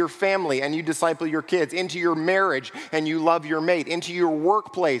into your family and you disciple your kids, into your marriage and you love your mate, into your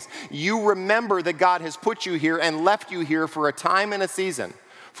workplace, you remember that God has put you here and left you here for a time and a season,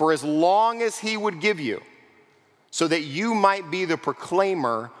 for as long as he would give you, so that you might be the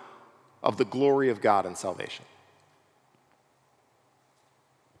proclaimer of the glory of God and salvation.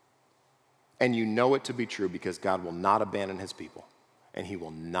 And you know it to be true because God will not abandon his people, and he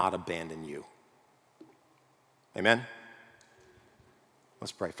will not abandon you. Amen?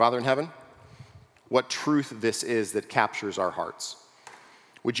 Let's pray. Father in heaven, what truth this is that captures our hearts.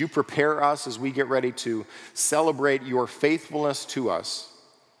 Would you prepare us as we get ready to celebrate your faithfulness to us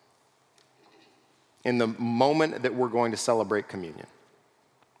in the moment that we're going to celebrate communion?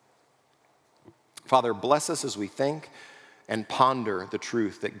 Father, bless us as we think and ponder the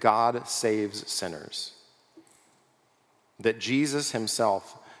truth that God saves sinners, that Jesus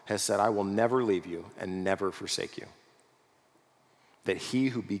himself has said, I will never leave you and never forsake you, that he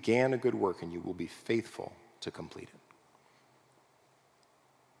who began a good work in you will be faithful to complete it.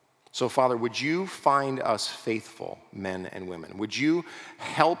 So, Father, would you find us faithful men and women? Would you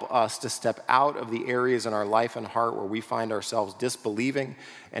help us to step out of the areas in our life and heart where we find ourselves disbelieving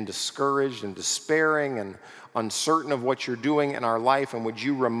and discouraged and despairing and uncertain of what you're doing in our life? And would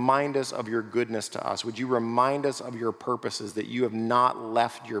you remind us of your goodness to us? Would you remind us of your purposes, that you have not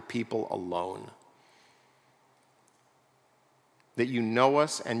left your people alone? That you know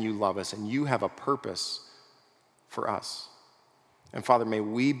us and you love us and you have a purpose for us. And Father, may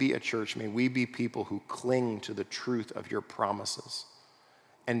we be a church, may we be people who cling to the truth of your promises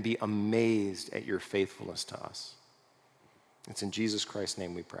and be amazed at your faithfulness to us. It's in Jesus Christ's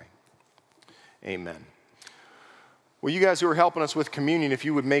name we pray. Amen. Well, you guys who are helping us with communion, if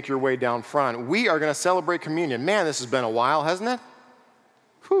you would make your way down front, we are going to celebrate communion. Man, this has been a while, hasn't it?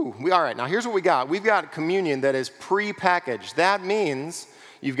 Whew. All right, now here's what we got. We've got communion that is pre-packaged. That means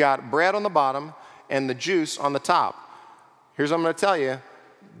you've got bread on the bottom and the juice on the top. Here's what I'm going to tell you.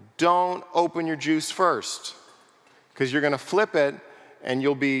 Don't open your juice first, because you're going to flip it and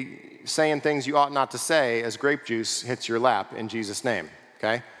you'll be saying things you ought not to say as grape juice hits your lap in Jesus' name,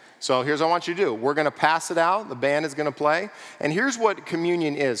 okay? So here's what I want you to do. We're going to pass it out. The band is going to play. And here's what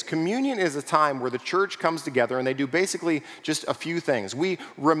communion is. Communion is a time where the church comes together and they do basically just a few things. We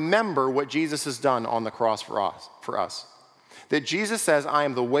remember what Jesus has done on the cross for us. That Jesus says, I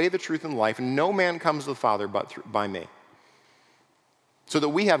am the way, the truth, and the life, and no man comes to the Father but by me. So that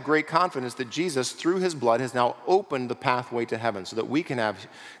we have great confidence that Jesus, through his blood, has now opened the pathway to heaven so that we can have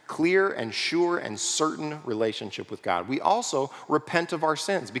clear and sure and certain relationship with God. We also repent of our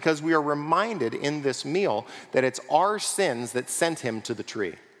sins because we are reminded in this meal that it's our sins that sent him to the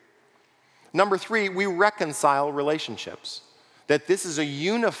tree. Number 3, we reconcile relationships. That this is a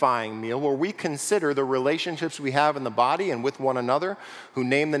unifying meal where we consider the relationships we have in the body and with one another who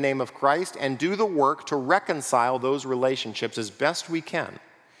name the name of Christ and do the work to reconcile those relationships as best we can.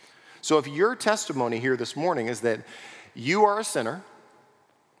 So if your testimony here this morning is that you are a sinner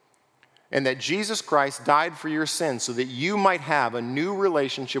and that Jesus Christ died for your sins so that you might have a new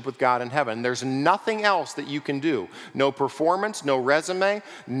relationship with God in heaven, there's nothing else that you can do. No performance, no resume,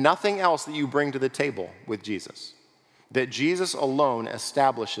 nothing else that you bring to the table with Jesus. That Jesus alone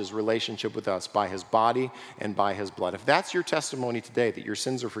establishes relationship with us by his body and by his blood. If that's your testimony today, that your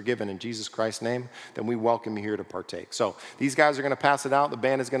sins are forgiven in Jesus Christ's name, then we welcome you here to partake. So these guys are going to pass it out. The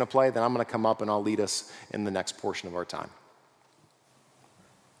band is going to play. Then I'm going to come up and I'll lead us in the next portion of our time.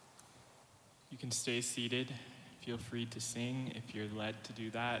 You can stay seated. Feel free to sing if you're led to do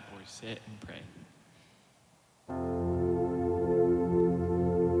that, or sit and pray.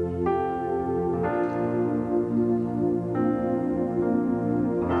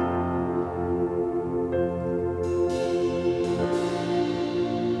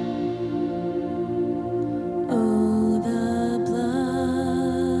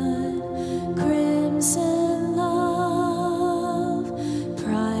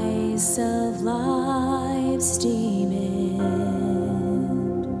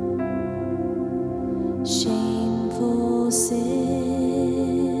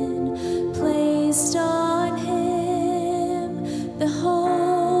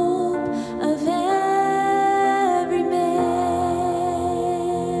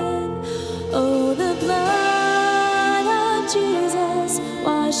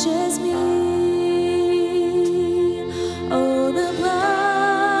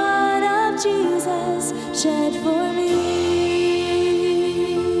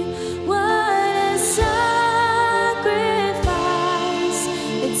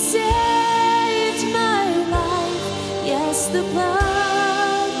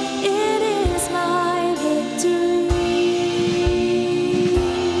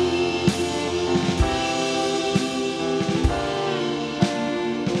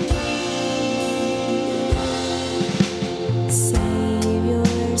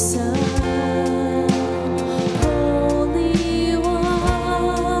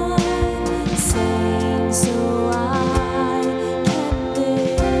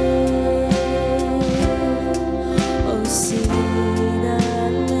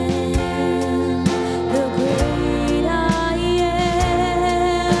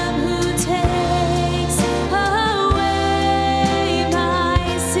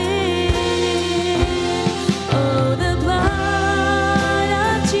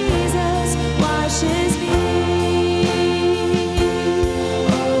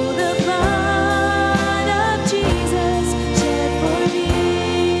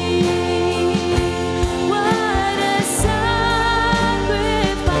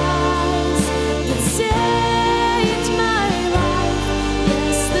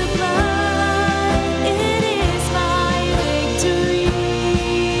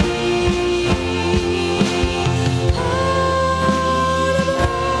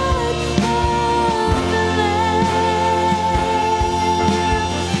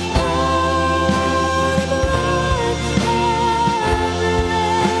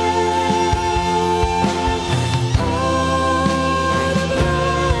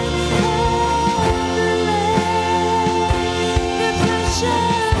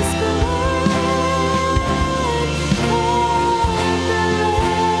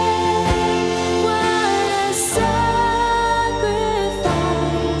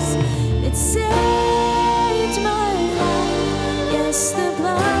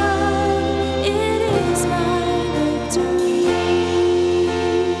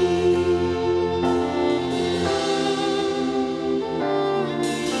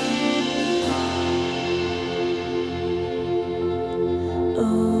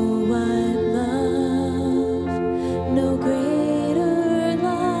 Oh, what love, no greater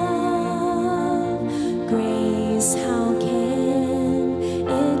love, grace, how can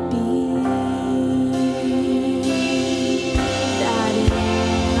it be that in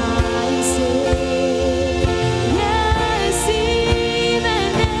my sin, yes, even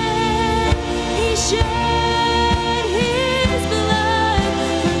then, He shed His blood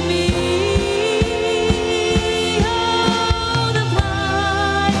for me. Oh, the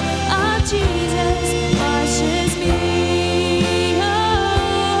blood of Jesus washes me. Oh,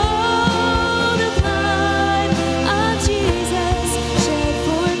 the blood of Jesus shed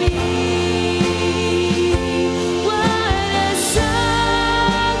for me. What a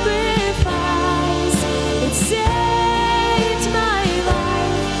sacrifice! It saved my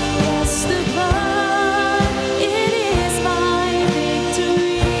life. Yes, the blood, it is my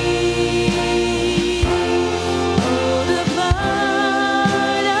victory. Oh, the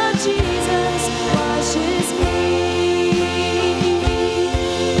blood of Jesus washes me.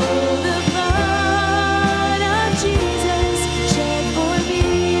 Oh, the blood of Jesus shed for me.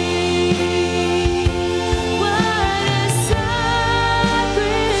 What a sacrifice!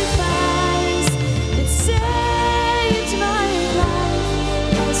 It saved my life.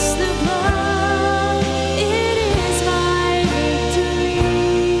 Yes, the blood, it is my victory.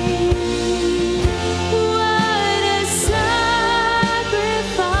 What a sacrifice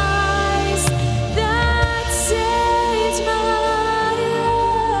that saved my life.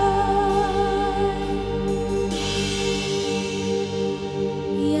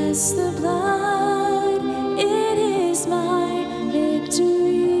 Yes, the blood, it is my victory.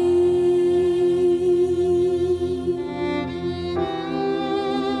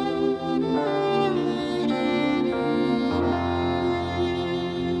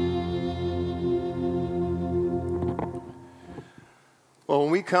 Well,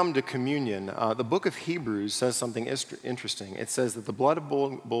 when we come to communion, the book of Hebrews says something interesting. It says that the blood of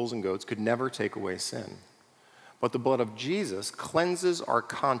bulls and goats could never take away sin. But the blood of Jesus cleanses our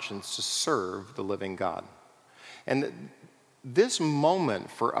conscience to serve the living God. And this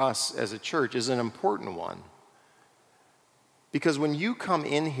moment for us as a church is an important one. Because when you come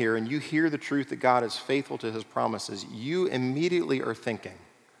in here and you hear the truth that God is faithful to His promises, you immediately are thinking,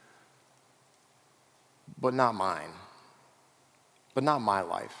 but not mine. But not my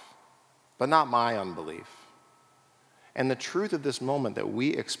life, but not my unbelief. And the truth of this moment that we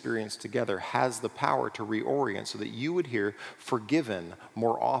experience together has the power to reorient so that you would hear forgiven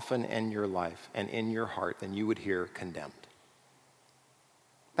more often in your life and in your heart than you would hear condemned.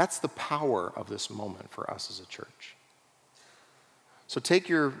 That's the power of this moment for us as a church. So take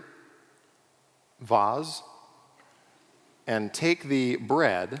your vase and take the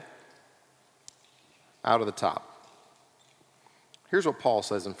bread out of the top. Here's what Paul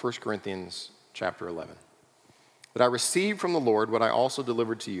says in 1 Corinthians chapter 11. That I received from the Lord what I also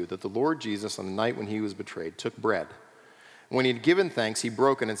delivered to you, that the Lord Jesus, on the night when He was betrayed, took bread. When He had given thanks, He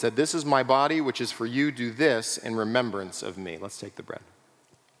broke it and said, "This is my body, which is for you. Do this in remembrance of me." Let's take the bread.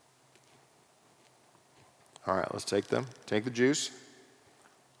 All right, let's take them. Take the juice.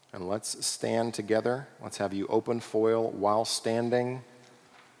 And let's stand together. Let's have you open foil while standing.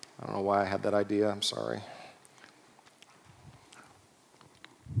 I don't know why I had that idea. I'm sorry.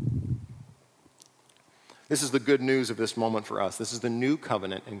 This is the good news of this moment for us. This is the new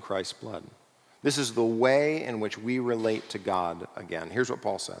covenant in Christ's blood. This is the way in which we relate to God again. Here's what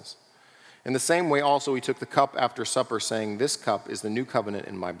Paul says. In the same way also He took the cup after supper, saying, "This cup is the new covenant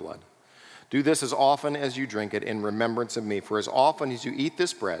in my blood. Do this as often as you drink it in remembrance of me. For as often as you eat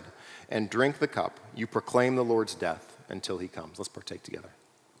this bread and drink the cup, you proclaim the Lord's death until He comes." Let's partake together.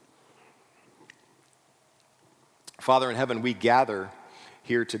 Father in heaven, we gather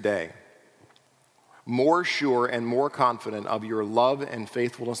here today more sure and more confident of your love and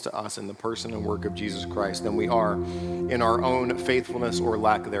faithfulness to us in the person and work of Jesus Christ than we are in our own faithfulness or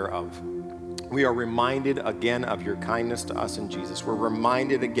lack thereof. We are reminded again of your kindness to us in Jesus. We're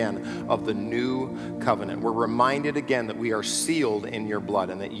reminded again of the new covenant. We're reminded again that we are sealed in your blood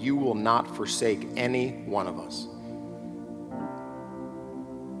and that you will not forsake any one of us.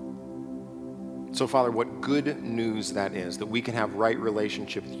 So, Father, what good news that is, that we can have right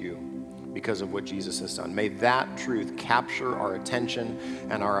relationship with you because of what Jesus has done. May that truth capture our attention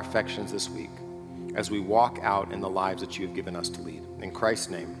and our affections this week as we walk out in the lives that you have given us to lead. In Christ's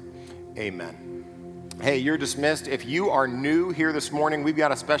name, amen. Hey, you're dismissed. If you are new here this morning, we've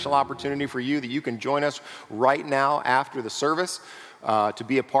got a special opportunity for you that you can join us right now after the service. to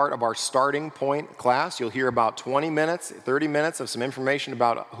be a part of our starting point class. You'll hear about 20 minutes, 30 minutes of some information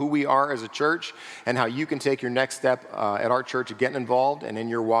about who we are as a church and how you can take your next step at our church of getting involved and in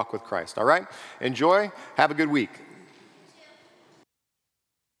your walk with Christ. All right? Enjoy. Have a good week.